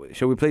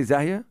 Shall we play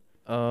Zahia?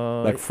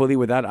 Like fully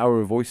without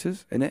our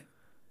voices in it?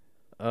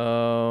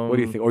 What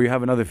do you think? Or you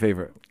have another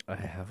favorite? I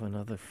have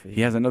another favorite.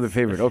 He has another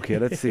favorite. Okay,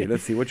 let's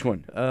see. Which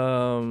one?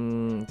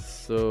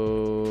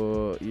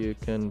 So you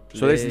can play...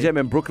 So ladies and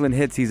gentlemen, Brooklyn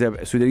Hits. He's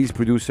a Sudanese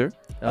producer.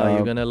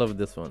 You're gonna love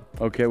this one.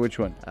 Okay, which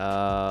one?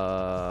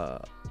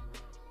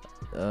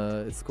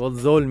 It's called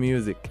Zol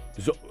Music.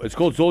 It's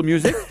called Zol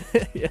Music?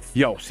 Yes.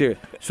 Yo, serious.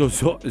 So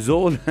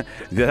Zol,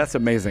 that's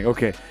amazing.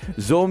 Okay,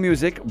 Zol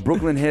Music,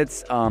 Brooklyn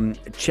Hits.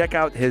 Check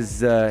out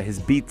his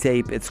beat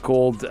tape. It's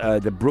called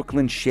the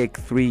Brooklyn Shake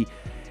 3.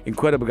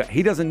 Incredible guy.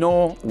 He doesn't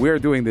know we're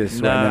doing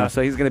this right now,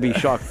 so he's gonna be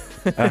shocked.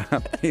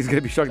 He's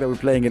gonna be shocked that we're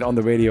playing it on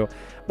the radio.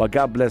 But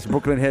God bless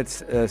Brooklyn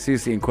Hits.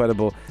 Seriously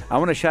incredible. I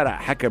want to shout out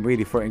A.Hakam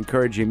really for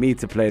encouraging me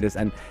to play this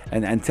and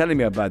telling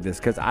me about this,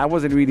 because I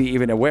wasn't really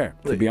even aware,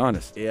 to be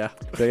honest. Yeah.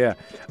 So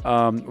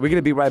we're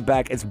gonna be right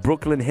back. It's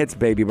Brooklyn Hits,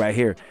 baby, right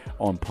here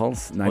on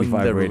Pulse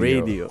 95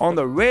 Radio. On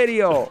the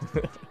radio.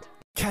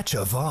 Catch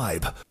a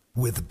vibe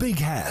with Big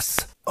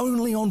Hass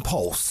only on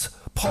Pulse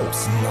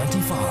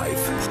 95.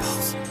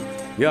 Pulse.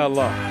 Ya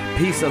Allah,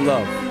 peace and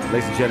love,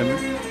 ladies and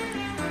gentlemen.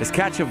 Let's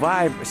catch a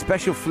vibe, a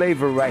special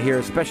flavor right here,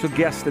 a special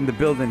guest in the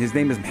building. His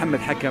name is Mohammed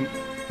A.Hakam.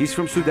 He's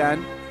from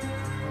Sudan,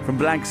 from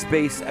Blank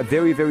Space, a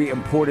very, very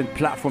important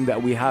platform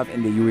that we have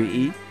in the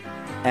UAE.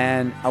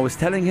 And I was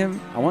telling him,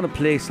 I want to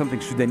play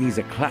something Sudanese,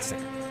 a classic.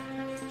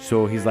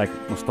 So he's like,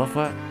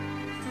 Mustafa,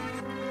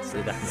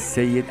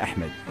 Sayyid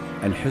Ahmed,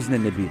 Al-Huzn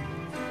al-Nabil.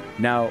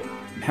 Now,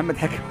 Mohammed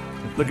A.Hakam,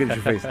 look at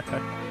your face.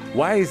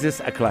 Why is this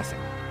a classic?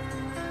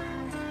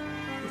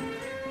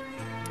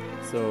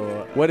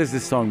 So, what does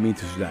this song mean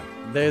to Sudan?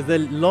 There's a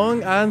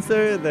long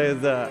answer,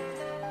 there's a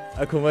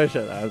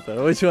commercial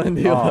answer. Which one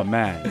do you want? Oh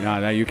man,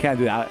 no, you can't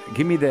do that.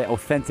 Give me the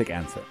authentic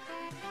answer.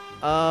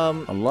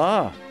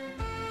 Allah.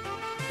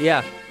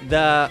 Yeah,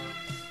 the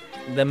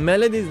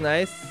melody is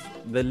nice,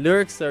 the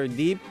lyrics are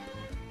deep.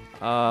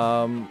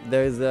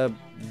 There's a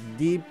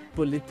deep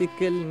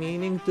political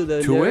meaning to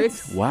the To it?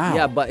 lyrics. Wow.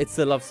 Yeah, but it's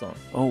a love song.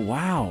 Oh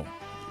wow.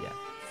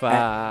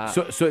 Yeah.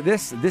 So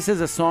this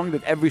is a song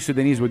that every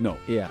Sudanese would know.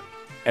 Yeah.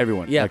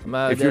 Everyone. Yeah,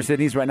 Like, if you're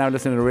Sudanese right now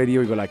listening to the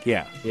radio, you go like,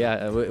 yeah.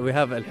 Yeah, we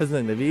have Al Huzn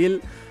Al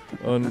Nabil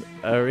on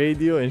a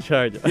radio in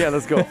Sharjah. Yeah,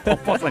 let's go.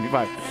 Pulse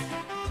 95.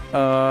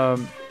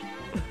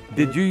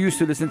 Did you used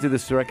to listen to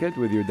this record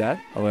with your dad?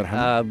 Allah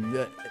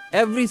yarhamah?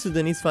 Every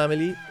Sudanese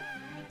family,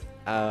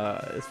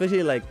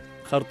 especially like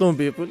Khartoum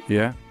people,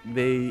 Yeah.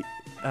 they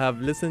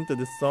have listened to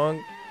this song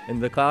in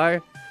the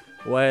car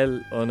while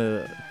on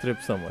a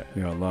trip somewhere.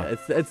 Ya Allah.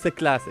 It's a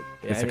classic.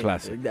 It's a Yani,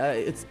 classic.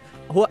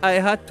 I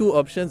had two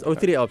options or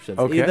three options.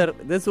 Okay. Either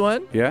this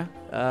one, Yeah.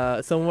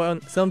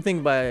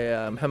 something by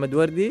Mohammed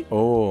Wardi,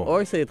 Oh.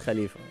 or Sayyid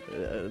Khalifa,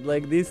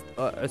 like this,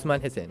 Usman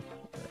Hussein.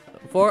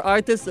 Four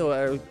artists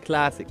are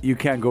classic. You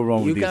can't go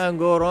wrong You with these. can't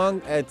go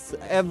wrong. It's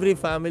every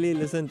family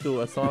listen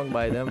to a song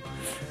by them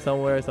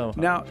somewhere,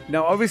 somehow.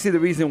 Now, obviously, the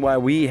reason why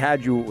we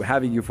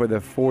having you for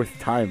the fourth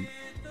time.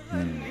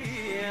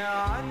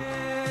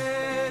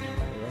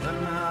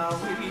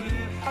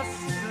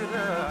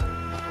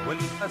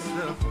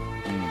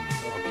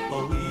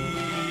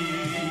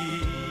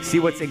 See,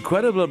 what's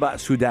incredible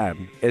about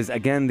Sudan is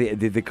again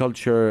the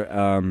culture.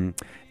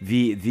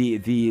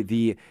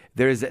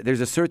 There's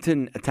a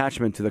certain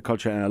attachment to the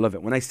culture, and I love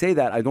it. When I say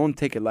that, I don't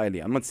take it lightly.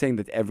 I'm not saying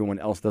that everyone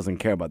else doesn't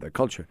care about their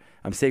culture.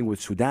 I'm saying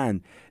with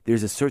Sudan,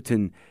 there's a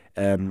certain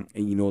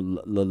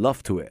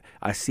love to it.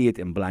 I see it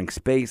in Blank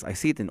Space. I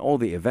see it in all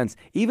the events.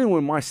 Even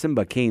when Mar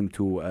Simba came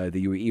to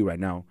the UAE right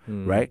now,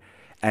 right?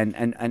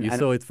 And You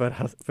saw it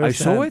first. I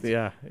saw it.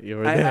 Yeah, you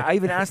were there. I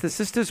even asked the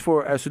sisters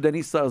for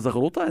Sudanese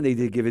zaghrouta, and they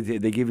did give it.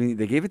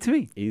 They gave it to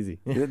me. Easy.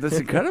 That's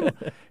incredible.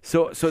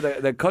 So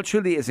the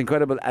culturally is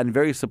incredible and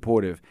very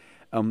supportive.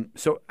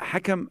 So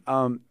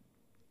Hakam,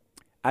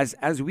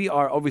 as we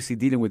are obviously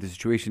dealing with the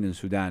situation in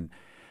Sudan,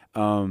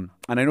 and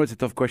I know it's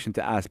a tough question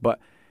to ask,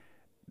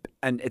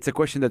 and it's a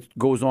question that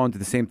goes on to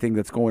the same thing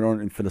that's going on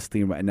in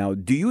Palestine right now.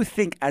 Do you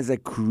think, as a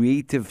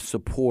creative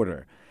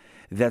supporter,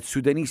 that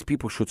Sudanese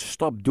people should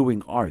stop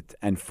doing art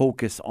and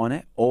focus on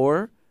it?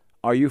 Or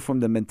are you from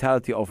the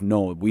mentality of, no,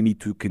 we need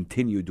to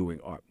continue doing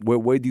art?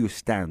 Where do you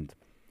stand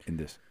in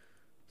this?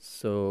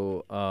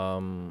 So,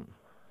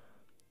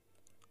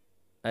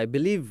 I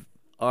believe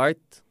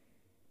art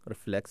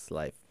reflects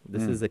life.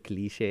 This is a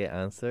cliche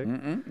answer.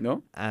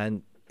 No?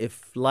 And if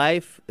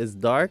life is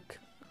dark,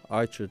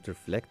 art should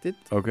reflect it.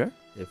 Okay.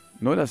 If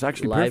No, that's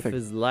actually life perfect.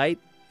 is light,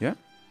 Yeah?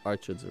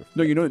 art should reflect.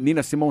 No,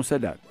 Nina Simone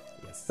said that.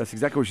 Yes. That's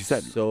exactly what she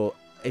said. So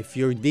if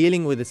you're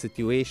dealing with a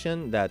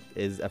situation that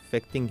is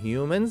affecting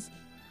humans,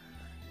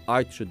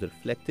 art should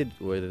reflect it,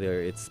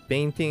 whether it's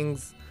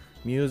paintings,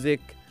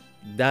 music,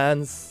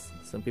 dance.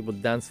 Some people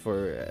dance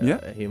for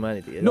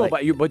humanity. No,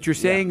 Like, but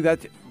you're saying that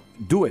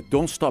do it.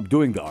 Don't stop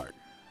doing the art.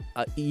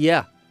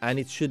 yeah, and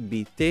it should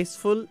be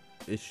tasteful.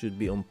 It should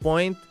be on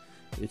point.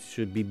 It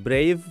should be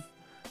brave.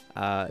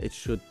 It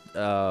should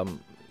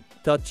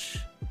touch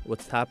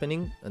what's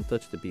happening and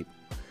touch the people.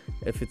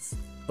 If it's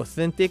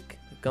authentic,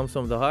 it comes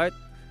from the heart.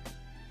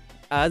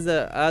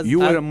 You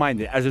wouldn't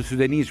mind it as a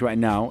Sudanese right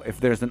now if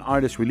there's an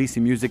artist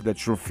releasing music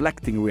that's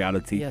reflecting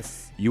reality.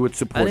 Yes, you would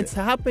support and it. it's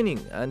happening,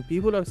 and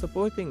people are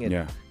supporting it.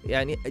 Yeah.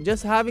 And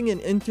just having an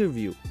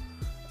interview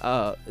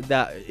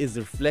that is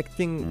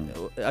reflecting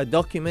a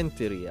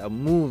documentary, a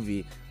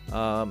movie.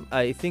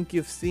 I think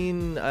you've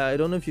seen. I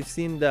don't know if you've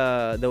seen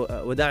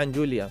the Wada and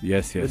Julia.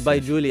 Yes. Goodbye,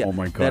 yes. Julia. Oh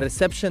my God. The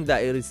reception that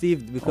it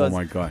received, because Oh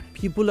my God.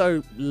 people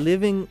are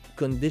living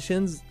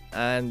conditions,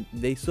 and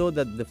they saw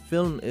that the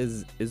film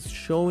is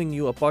showing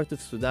you a part of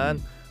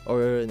Sudan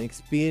or an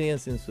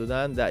experience in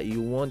Sudan that you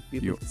want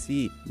people to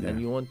see, and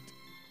you want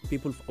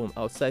people from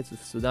outside of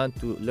Sudan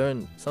to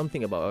learn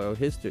something about our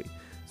history.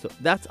 So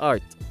that's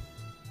art.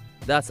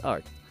 That's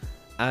art.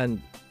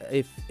 And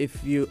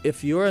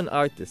if you're an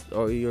artist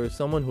or you're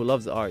someone who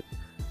loves art,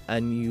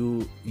 and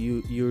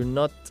you're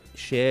not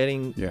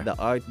sharing the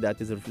art that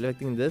is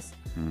reflecting this,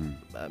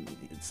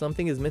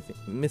 something is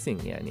missing.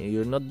 Yani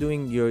you're not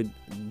doing your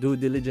due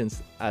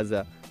diligence as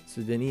a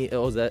Sudanese,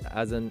 or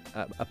as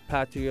a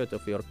patriot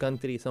of your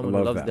country, someone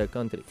who loves their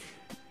country.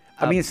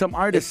 I mean, some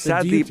artists,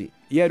 sadly,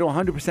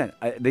 100%.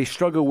 They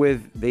struggle with,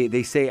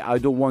 they say, I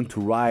don't want to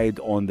ride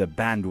on the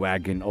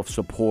bandwagon of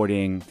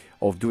supporting,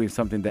 of doing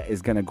something that is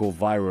going to go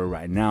viral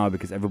right now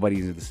because everybody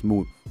is in this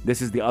mood.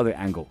 This is the other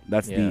angle.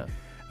 That's the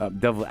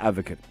devil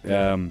advocate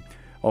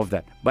of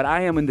that. But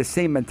I am in the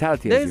same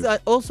mentality as you. There's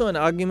also an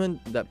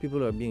argument that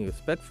people are being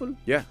respectful.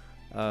 Yeah.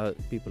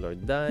 People are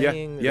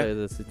dying.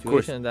 There's a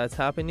situation that's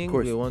happening.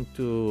 We want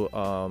to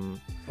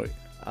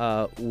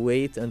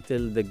wait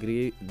until the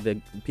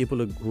people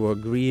who are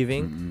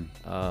grieving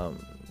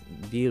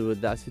deal with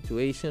that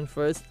situation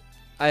first.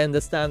 I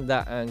understand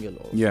that angle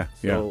also.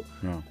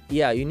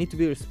 You need to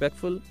be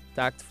respectful,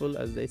 tactful,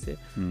 as they say,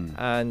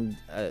 and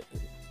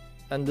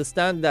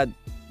understand that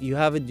you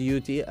have a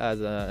duty as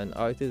an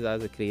artist,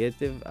 as a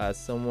creative, as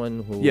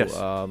someone who,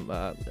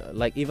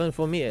 like even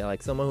for me,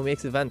 like someone who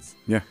makes events.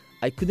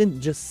 I couldn't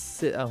just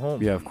sit at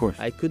home. Yeah, of course.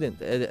 I couldn't.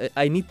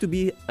 I need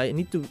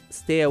to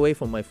stay away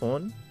from my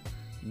phone,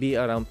 be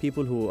around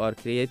people who are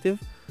creative,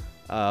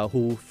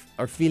 who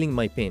are feeling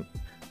my pain.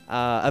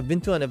 I've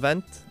been to an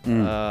event.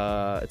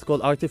 It's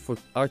called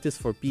Artists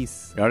for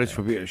Peace. Artists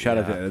for Peace. Shout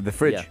out to the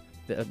Fridge.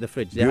 Yeah, the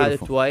Fridge. They had it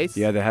twice.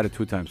 Yeah, they had it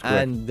 2 times. Correct.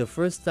 And the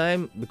first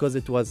time, because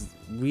it was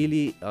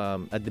really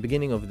at the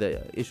beginning of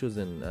the issues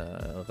in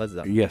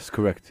Gaza. Yes,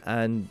 correct.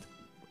 And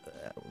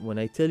when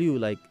I tell you,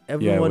 like,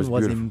 everyone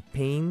was in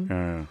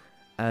pain.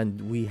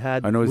 And we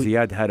had... I know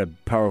Ziad had a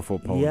powerful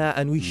poem. Yeah,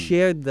 and we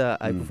shared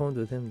I performed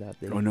with him that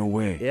day. Oh, no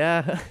way.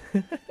 Yeah.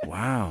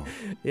 Wow.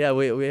 Yeah,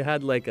 we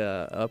had like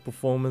a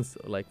performance,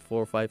 like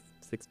 4, 5,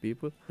 6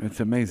 people. It's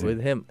amazing.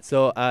 With him.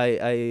 So I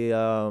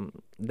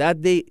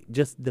that day,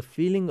 just the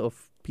feeling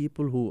of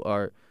people who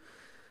are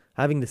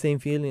having the same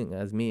feeling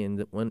as me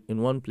in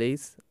one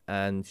place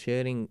and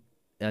sharing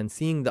and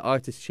seeing the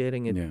artist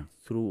sharing it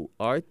through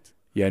art.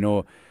 Yeah,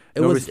 no.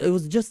 It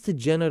was just a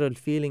general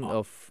feeling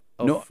of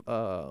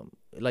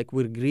like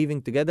we're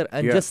grieving together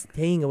and just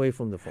staying away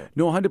from the phone.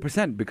 No,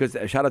 100%. Because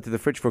shout out to the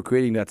Fridge for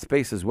creating that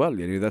space as well.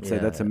 You know,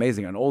 that's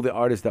amazing, and all the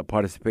artists that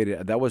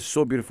participated. That was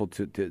so beautiful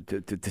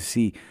to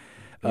see.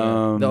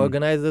 The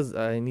organizers,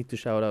 I need to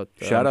shout out.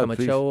 Mohammed,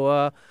 please.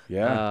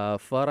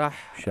 Farah.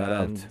 Shout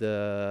out. And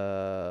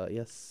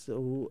yes,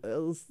 who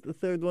else? The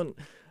third one.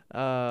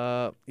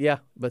 But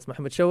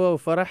Mohammed Shawa and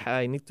Farah,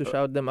 I need to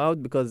shout them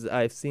out because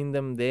I've seen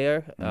them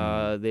there.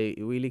 They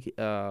really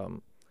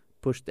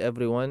pushed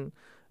everyone.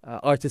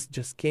 Artists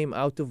just came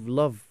out of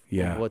love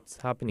of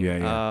what's happening.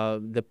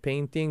 The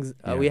paintings,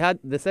 we had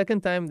the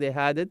second time they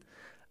had it.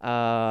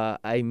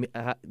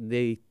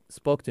 They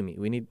spoke to me.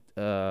 We need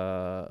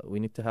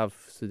to have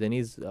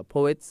Sudanese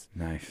poets.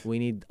 Nice. We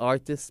need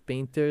artists,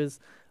 painters.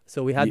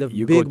 So we had a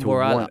big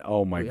morale.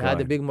 Oh my God! We had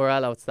a big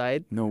morale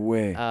outside. No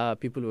way.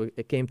 People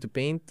came to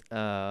paint.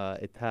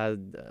 It had,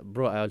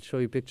 bro. I'll show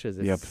you pictures.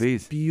 It's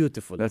please.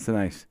 Beautiful. That's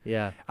nice.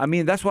 Yeah. I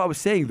mean, that's what I was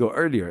saying though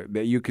earlier.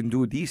 That you can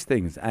do these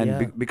things,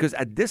 and because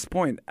at this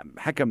point,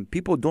 Hakam,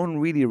 people don't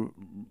really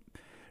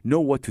know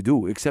what to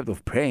do except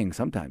of praying.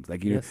 Sometimes,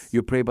 like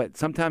you pray, but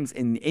sometimes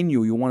in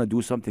you want to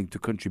do something to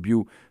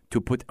contribute,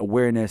 to put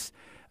awareness.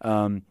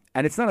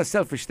 And it's not a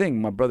selfish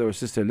thing, my brother or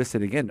sister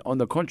listening in. On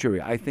the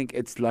contrary, I think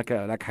it's like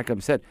Hakam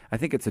said, I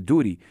think it's a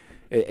duty.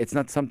 It's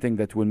not something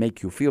that will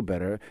make you feel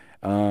better.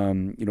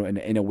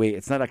 In a way,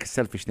 it's not like a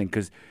selfish thing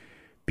because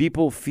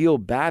people feel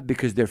bad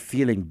because they're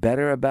feeling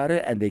better about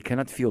it, and they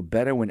cannot feel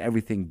better when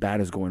everything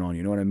bad is going on.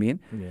 You know what I mean?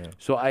 Yeah.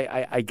 So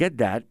I get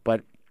that,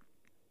 but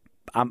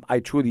I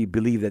truly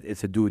believe that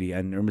it's a duty,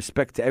 and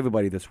respect to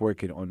everybody that's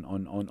working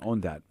on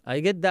that. I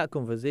get that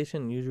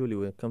conversation usually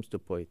when it comes to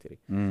poetry.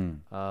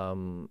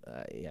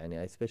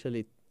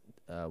 Especially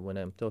when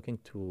I'm talking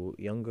to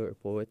younger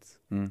poets,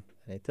 and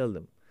I tell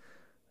them,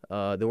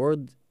 the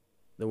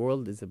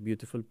world is a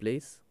beautiful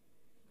place.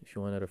 If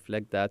you want to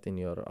reflect that in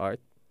your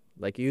art,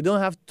 like you don't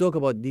have to talk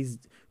about these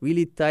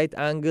really tight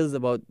angles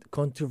about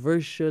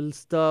controversial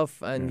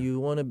stuff, and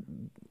you want to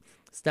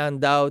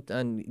stand out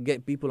and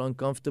get people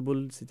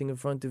uncomfortable sitting in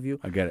front of you.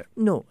 I get it.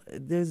 No,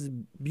 there's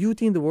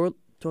beauty in the world,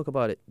 talk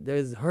about it.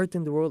 There's hurt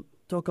in the world,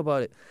 talk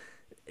about it.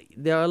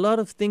 There are a lot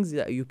of things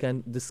that you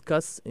can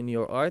discuss in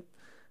your art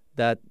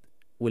that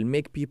will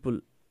make people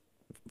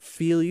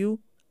feel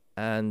you,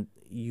 and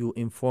you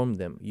inform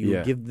them.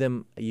 You give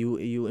them,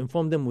 you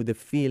inform them with a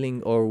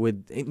feeling or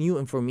with new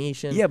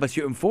information. Yeah, but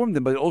you inform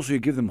them, but also you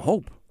give them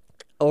hope.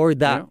 Or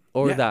that,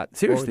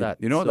 seriously. Or that.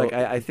 You know, so, like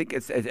I think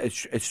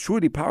it's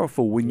truly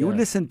powerful when you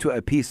listen to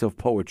a piece of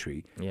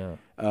poetry. Yeah.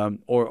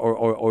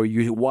 Or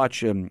you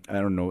watch I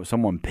don't know,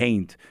 someone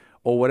paint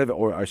or whatever,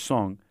 or a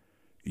song.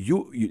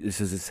 This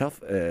is itself.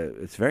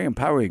 It's very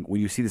empowering when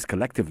you see this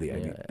collectively. I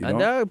mean,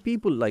 and there are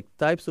people, like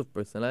types of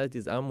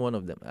personalities. I'm one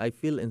of them. I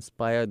feel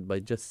inspired by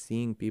just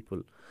seeing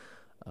people.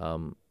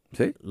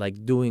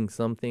 Like doing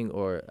something,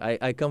 or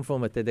I come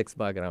from a TEDx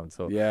background,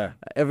 so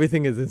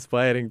everything is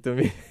inspiring to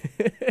me.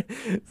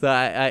 So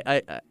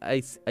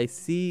I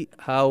see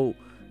how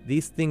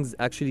these things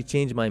actually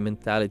change my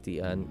mentality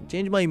and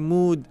change my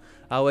mood,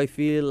 how I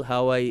feel,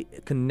 how I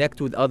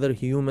connect with other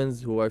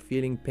humans who are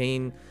feeling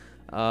pain.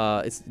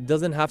 It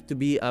doesn't have to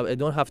be. I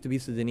don't have to be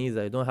Sudanese.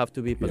 I don't have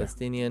to be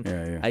Palestinian.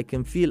 I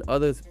can feel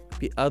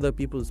other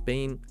people's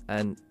pain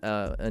and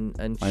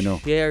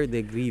share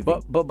their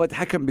grieving. But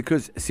Hakam,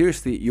 because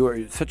seriously, you are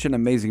such an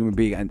amazing human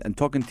being, and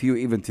talking to you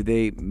even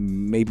today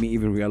made me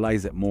even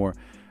realize it more.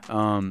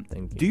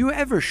 Do you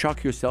ever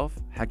shock yourself,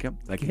 Hakam?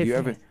 Like, do you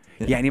ever?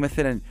 يعني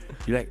مثلا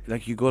you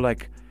like you go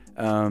like,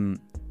 how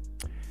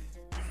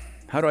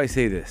do I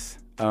say this?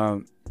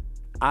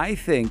 I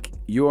think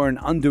you're an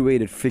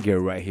underrated figure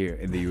right here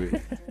in the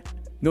UAE.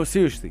 No,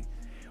 seriously.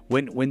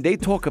 When they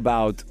talk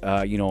about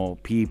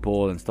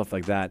people and stuff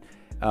like that,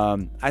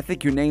 I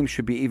think your name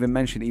should be even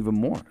mentioned even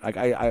more. Like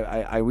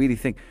I really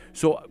think.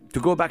 So to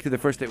go back to the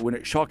first day, when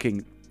it's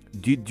shocking,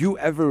 do you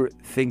ever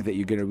think that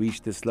you're going to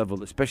reach this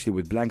level, especially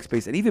with Blank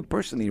Space, and even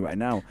personally right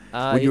now,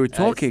 when you were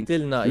talking?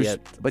 Still not you're yet.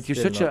 But you're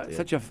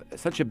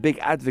such a big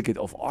advocate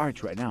of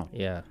art right now.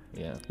 Yeah.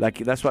 Like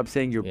that's why I'm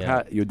saying your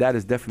dad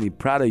is definitely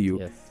proud of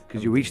you,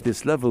 because you reached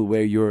this level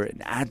where you're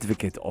an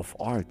advocate of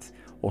art,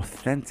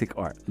 authentic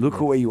art. Look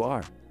where you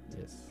are.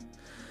 Yes.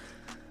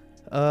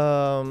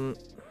 I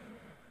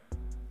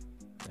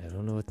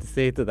don't know what to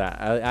say to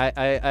that.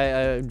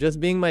 I just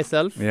being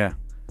myself. Yeah.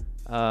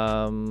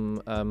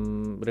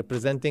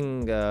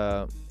 Representing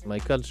my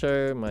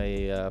culture,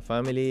 my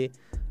family,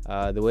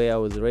 the way I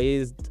was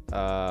raised,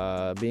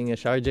 being a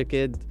Sharjah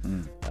kid,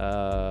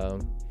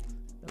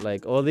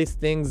 like all these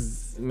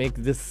things make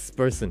this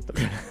person. But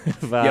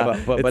it's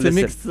but a listen,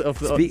 mix of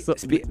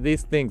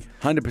these things.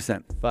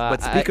 100%.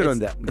 But speaking on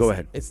that, go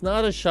ahead. It's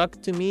not a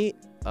shock to me,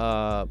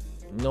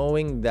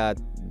 knowing that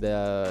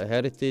the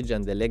heritage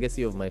and the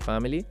legacy of my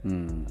family,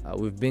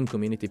 we've been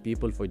community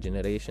people for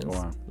generations.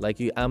 Wow. Like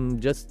I'm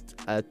just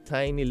a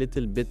tiny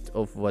little bit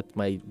of what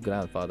my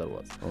grandfather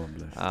was. Oh,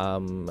 bless.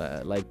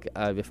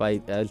 If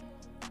I'll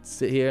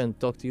sit here and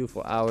talk to you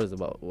for hours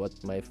about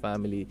what my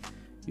family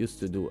used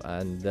to do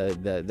and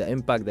the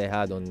impact they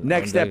had on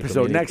next on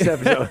episode.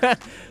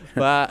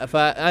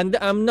 And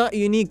I'm not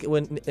unique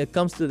when it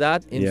comes to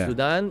that in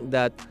Sudan,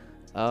 that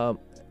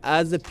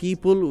as a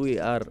people we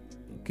are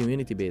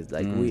community based.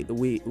 Like we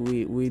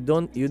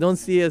don't, you don't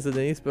see a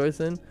Sudanese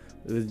person.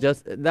 It's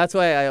just, that's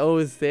why I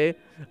always say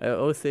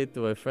to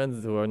my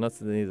friends who are not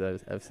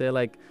Sudanese, I say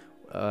like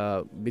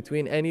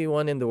between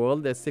anyone in the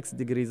world there's 6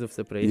 degrees of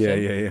separation.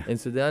 Yeah. In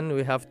Sudan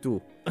we have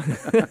 2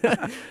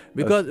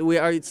 because we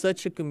are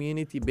such a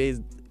community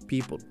based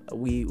people.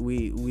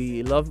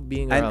 We love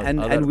being around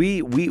and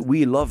we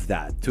love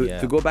that.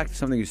 To go back to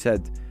something you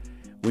said,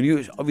 when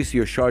you're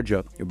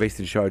Sharjah, you're based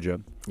in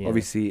Sharjah. Yeah.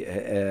 Obviously,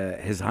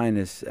 His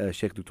Highness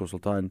Sheikh Dr.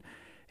 Sultan,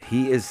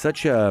 he is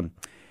such a,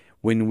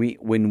 when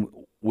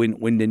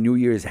the New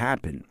Year's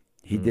happened,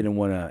 he didn't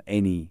want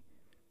any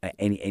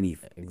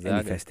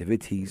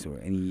festivities or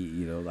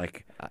any,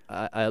 like.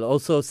 I'll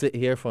also sit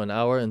here for an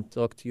hour and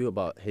talk to you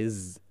about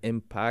his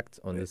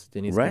impact on the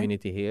Sudanese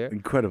community here.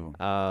 Incredible.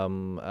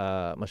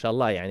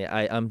 Mashallah,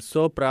 I'm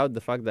so proud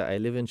the fact that I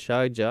live in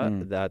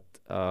Sharjah, that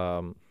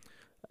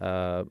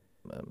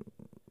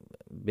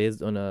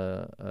based on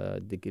a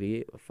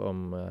degree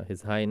from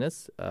His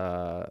Highness,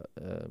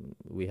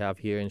 we have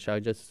here in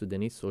Sharjah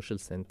Sudanese Social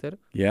Center.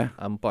 Yeah,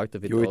 I'm part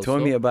of it. You were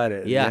telling me about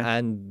it. Yeah,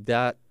 and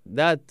that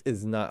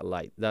is not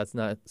light. That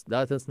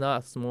is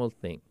not a small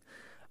thing.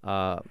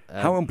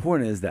 How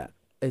important is that?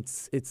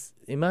 It's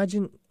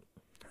imagine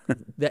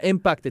the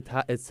impact it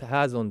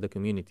has on the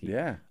community.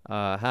 Yeah,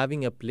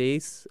 having a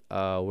place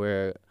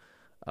where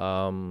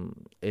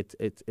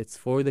it's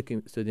for the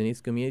Sudanese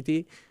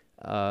community.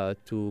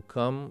 To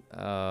come,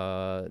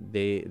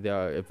 there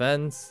are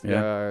events,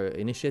 there are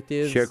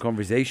initiatives, share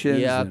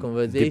conversations,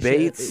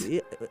 debates.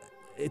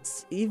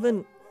 It's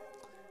even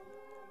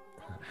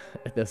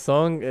the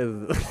song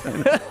is.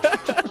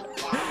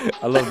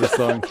 I love the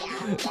song.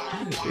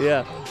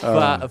 Yeah,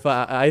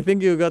 I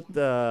think you got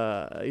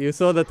you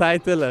saw the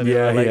title and you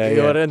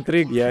were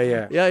intrigued.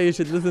 Yeah. You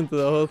should listen to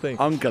the whole thing,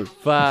 Uncle.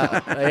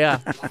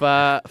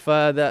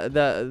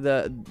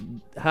 the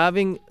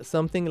having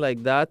something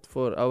like that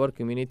for our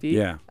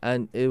community.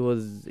 And it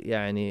was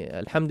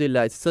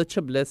alhamdulillah, it's such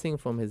a blessing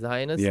from His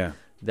Highness.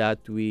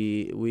 That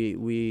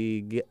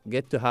we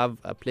get to have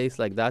a place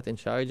like that in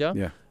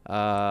Sharjah.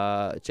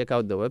 Check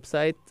out the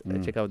website,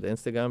 check out the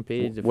Instagram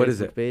page, the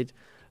Facebook page.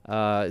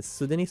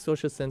 Sudanese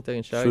Social Center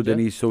in Sharjah.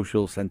 Sudanese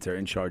Social Center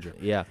in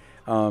Sharjah.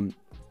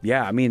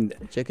 I mean,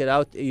 check it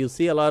out. You'll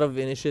see a lot of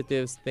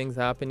initiatives, things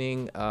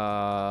happening,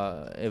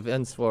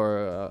 events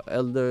for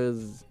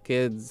elders,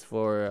 kids.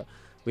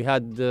 We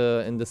had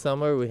in the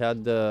summer we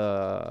had the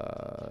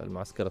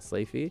المعسكر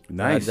الصيفي.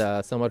 Nice. We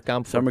had summer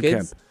camp for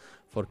kids.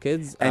 For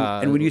kids.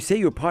 And when you say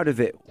you're part of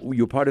it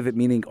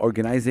meaning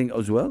organizing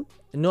as well?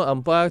 No,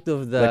 I'm part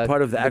of the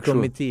actual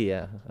committee.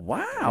 Yeah.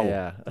 Wow.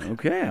 Yeah.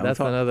 Okay. That's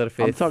another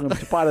face. I'm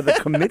talking part of the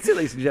committee,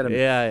 ladies and gentlemen.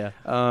 Yeah.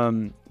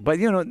 But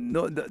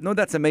no,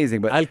 that's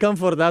amazing. But I'll come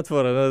for that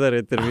for another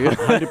interview.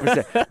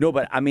 100%. No,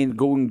 but I mean,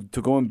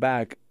 going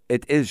back,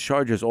 it is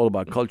Sharjah is all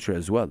about culture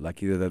as well. Like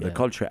the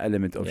culture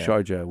element of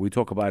Sharjah. We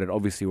talk about it.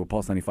 Obviously, we're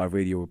Pulse 95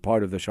 Radio. We're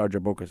part of the Sharjah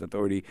Broadcast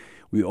Authority.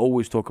 We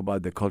always talk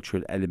about the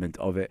cultural element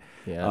of it.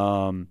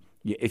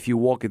 If you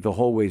walk in the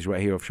hallways right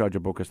here of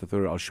Sharjah Broadcast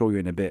Authority, I'll show you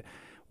in a bit.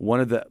 One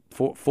of the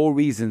four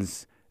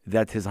reasons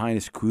that His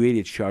Highness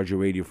created Sharjah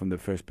Radio from the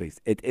first place.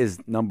 It is,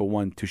 number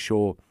one, to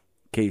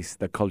showcase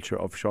the culture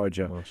of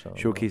Sharjah,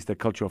 showcase the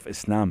culture of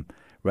Islam,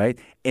 right?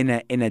 In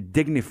a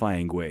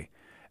dignifying way.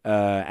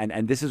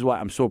 And this is why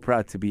I'm so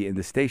proud to be in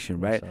the station,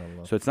 right?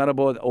 So it's not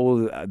about all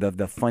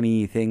the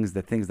funny things,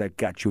 the things that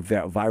got you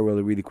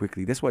viral really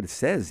quickly. That's what it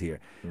says here.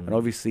 And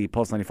obviously,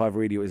 Pulse 95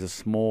 Radio is a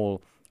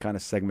small kind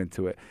of segment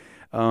to it.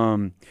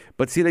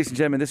 But see, ladies and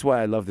gentlemen, this is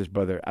why I love this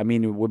brother. I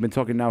mean, we've been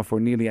talking now for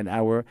nearly an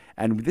hour,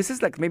 and this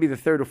is like maybe the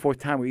 3rd or 4th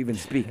time we even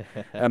speak.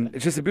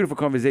 It's just a beautiful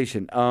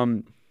conversation.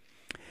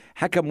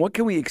 Hakam, what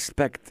can we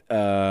expect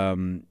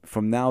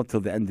from now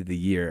till the end of the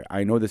year?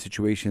 I know the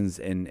situations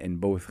in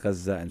both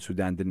Gaza and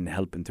Sudan didn't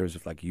help in terms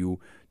of like you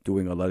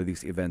doing a lot of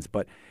these events,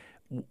 but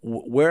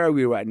where are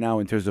we right now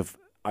in terms of,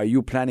 are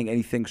you planning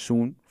anything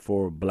soon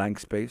for Blank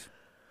Space?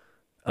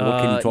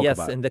 What can you talk yes,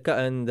 about? in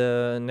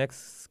the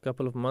next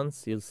couple of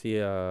months, you'll see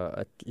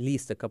at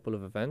least a couple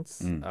of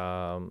events.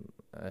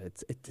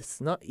 It's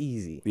not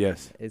easy.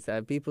 Yes. It's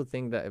people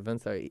think that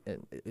events are,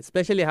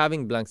 especially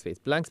having Blank Space.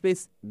 Blank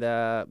Space,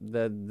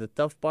 the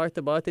tough part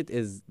about it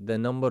is the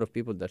number of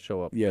people that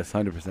show up. Yes,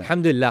 100%.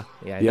 Alhamdulillah.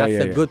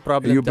 That's a good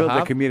problem you to built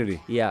have. a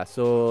community. Yeah,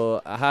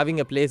 so having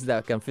a place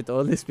that can fit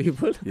all these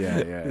people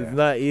is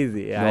not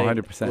easy. No,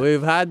 100%.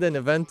 We've had an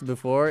event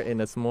before in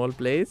a small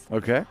place.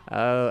 Okay.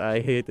 I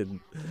hated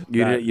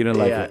You didn't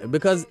like it?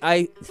 Because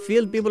I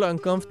feel people are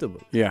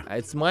uncomfortable. Yeah.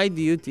 It's my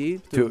duty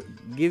to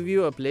give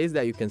you a place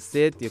that you can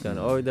sit, you can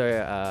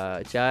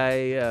order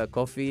chai,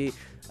 coffee,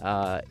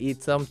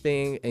 eat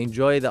something,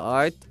 enjoy the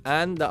art,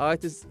 and the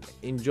artists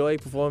enjoy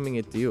performing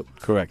it to you.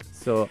 Correct.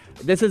 So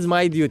this is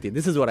my duty.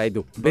 This is what I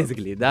do.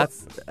 Basically,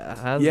 that's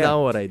hands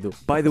down what I do.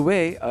 By the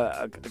way,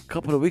 a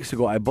couple of weeks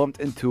ago, I bumped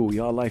into,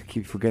 ya Allah, I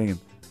keep forgetting him,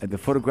 the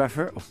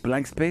photographer of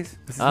Blank Space.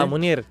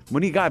 Munir.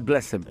 Munir, God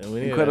bless him.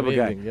 Munir, incredible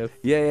amazing, guy.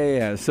 yes.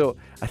 Yeah. So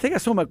I think I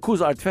saw him at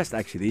Cool's Art Fest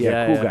actually.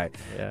 Cool guy.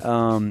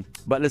 Yeah.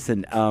 But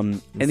listen,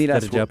 any Mr.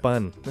 last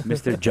Japan.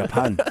 Mr.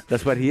 Japan.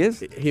 That's what he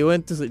is? He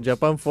went to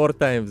Japan 4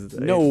 times.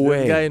 No This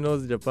way. guy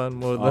knows Japan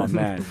more than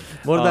man.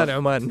 more than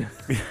Oman.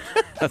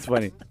 That's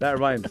funny. That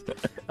rhymes.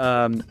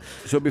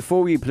 So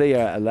before we play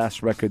a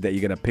last record that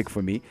you're going to pick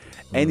for me,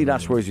 any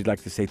last words you'd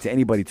like to say to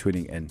anybody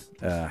tuning in,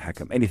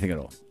 Hakam? Anything at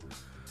all?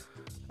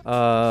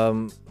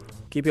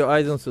 Keep your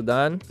eyes on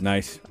Sudan.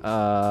 Nice.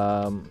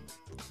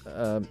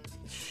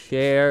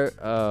 Share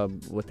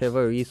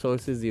whatever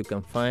resources you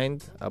can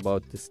find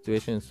about the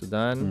situation in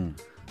Sudan,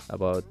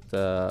 about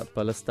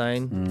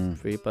Palestine,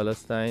 free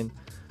Palestine.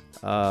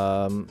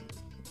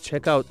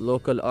 Check out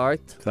local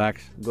art.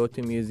 Facts. Go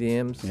to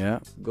museums. Yeah.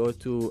 Go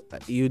to.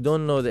 You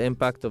don't know the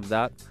impact of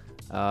that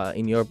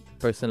in your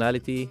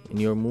personality, in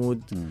your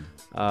mood.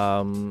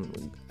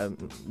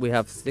 We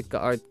have Sikka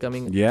art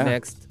coming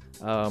next.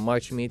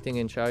 March meeting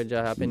in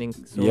Sharjah happening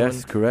soon.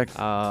 Yes, correct.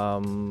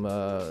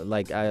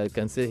 Like I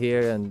can sit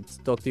here and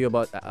talk to you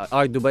about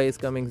Art Dubai is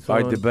coming soon.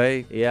 Art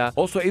Dubai. Yeah.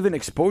 Also, even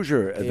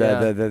exposure.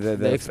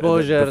 The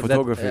exposure. The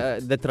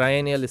photography. The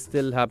triennial is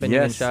still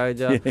happening in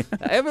Sharjah.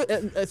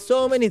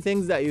 So many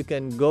things that you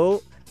can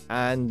go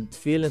and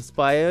feel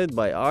inspired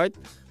by art.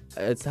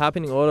 It's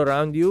happening all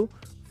around you.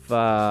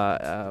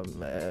 I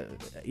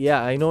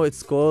know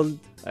it's cold.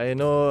 I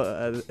know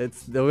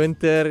it's the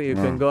winter. You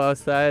can go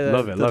outside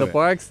to the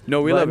parks.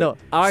 No, we love it.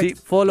 Art,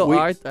 follow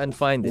art and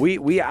find it.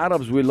 We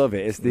Arabs, we love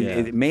it. It's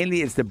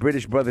mainly it's the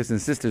British brothers and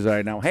sisters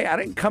right now. Hey, I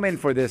didn't come in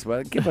for this.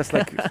 Well, give us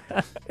like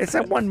it's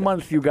like 1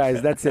 month, you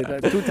guys. That's it.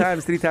 2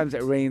 times, 3 times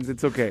it rains.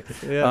 It's okay.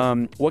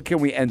 Yeah. What can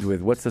we end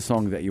with? What's the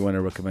song that you want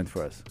to recommend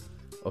for us?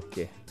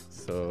 Okay,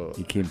 so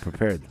you came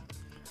prepared.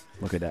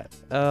 Look at that.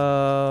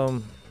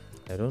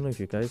 I don't know if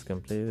you guys can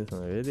play this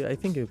on the radio. I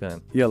think you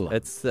can. Yalla.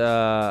 It's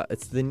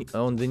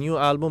on the new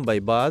album by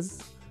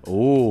Baz.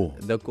 Oh.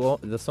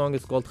 The song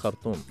is called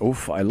Khartoum.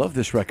 Oof, I love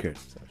this record.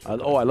 I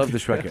love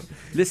this record.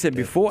 Listen,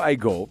 before I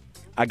go,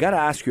 I got to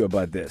ask you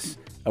about this.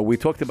 We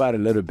talked about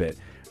it a little bit.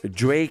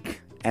 Drake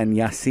and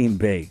Yasin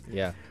Bey.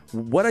 Yeah.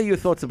 What are your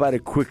thoughts about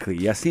it quickly?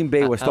 Yasin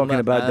Bey was talking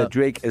about that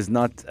Drake is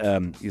not,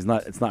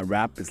 it's not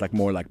rap. It's like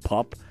more like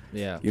pop.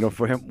 Yeah. You know,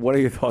 for him, what are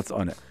your thoughts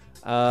on it?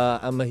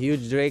 I'm a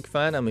huge Drake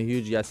fan. I'm a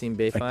huge Yasin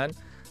Bey fan.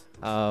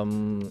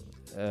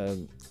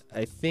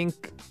 I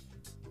think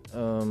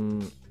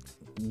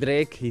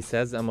Drake, he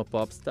says I'm a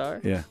pop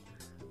star. Yeah.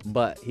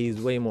 But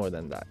he's way more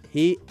than that.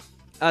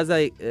 As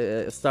I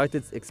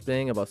started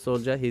explaining about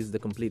Soulja, he's the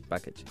complete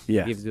package.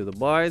 Yeah. He gives you the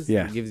bars.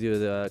 Yeah. He gives you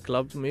the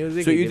club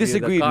music. So you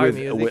disagreed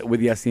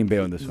with Yasin Bey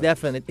on this one?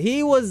 Definitely.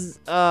 He was,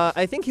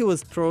 I think he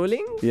was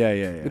trolling.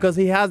 Yeah. Because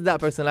he has that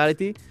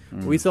personality.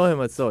 We saw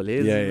him at Soul.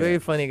 He's a very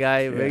funny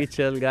guy, very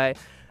chill guy.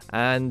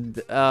 And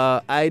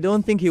I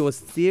don't think he was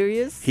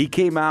serious. He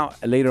came out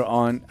later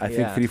on, I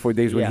think 3-4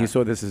 days when he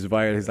saw this is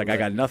viral. He's like, I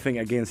got nothing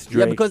against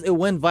Drake. Yeah, because it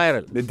went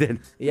viral. It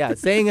did. Yeah,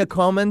 saying a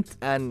comment,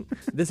 and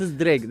this is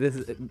Drake. This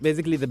is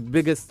basically the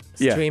biggest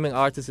streaming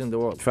artist in the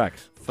world.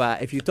 Facts.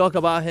 If you talk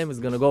about him, it's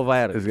gonna go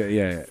viral. He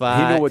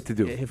knew what to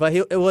do.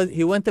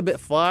 He went a bit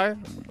far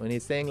when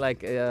he's saying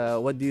like,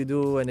 "What do you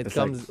do when it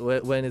comes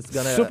when it's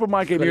gonna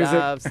supermarket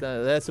collapse,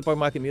 music?"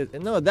 Supermarket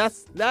music. No, that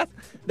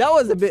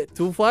was a bit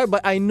too far.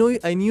 But I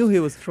knew he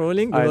was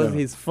trolling because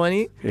he's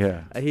funny.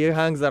 Yeah. He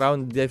hangs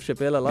around Dave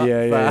Chappelle a lot.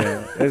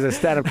 Yeah. There's a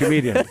stand-up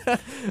comedian,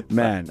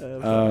 man.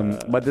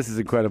 But this is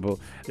incredible.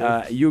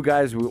 You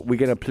guys,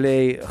 we're gonna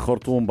play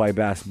Khartoum by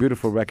Bass.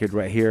 Beautiful record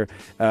right here.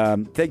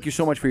 Thank you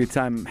so much for your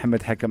time,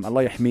 Mohammed Hakam.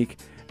 Allah yahmeek.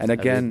 And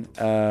again,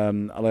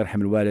 Allah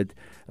yarham al-walid.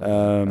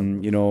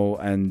 You know,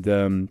 and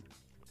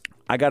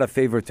I got a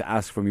favor to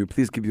ask from you.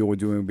 Please keep doing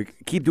what you're doing.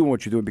 Keep doing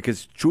what you're doing,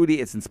 because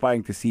truly it's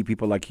inspiring to see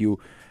people like you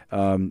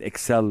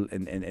excel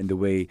in the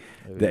way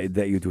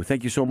that you do.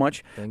 Thank you so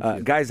much. Thank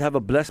you. Guys, have a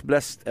blessed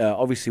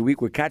obviously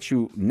week. We'll catch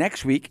you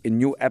next week in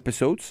new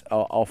episodes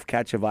of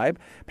Catch a Vibe.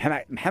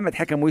 Mohammed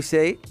Hakam, we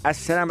say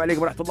Assalamu alaikum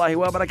wa rahmatullahi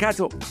wa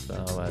barakatuh.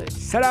 Assalamu alaikum.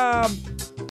 Salam.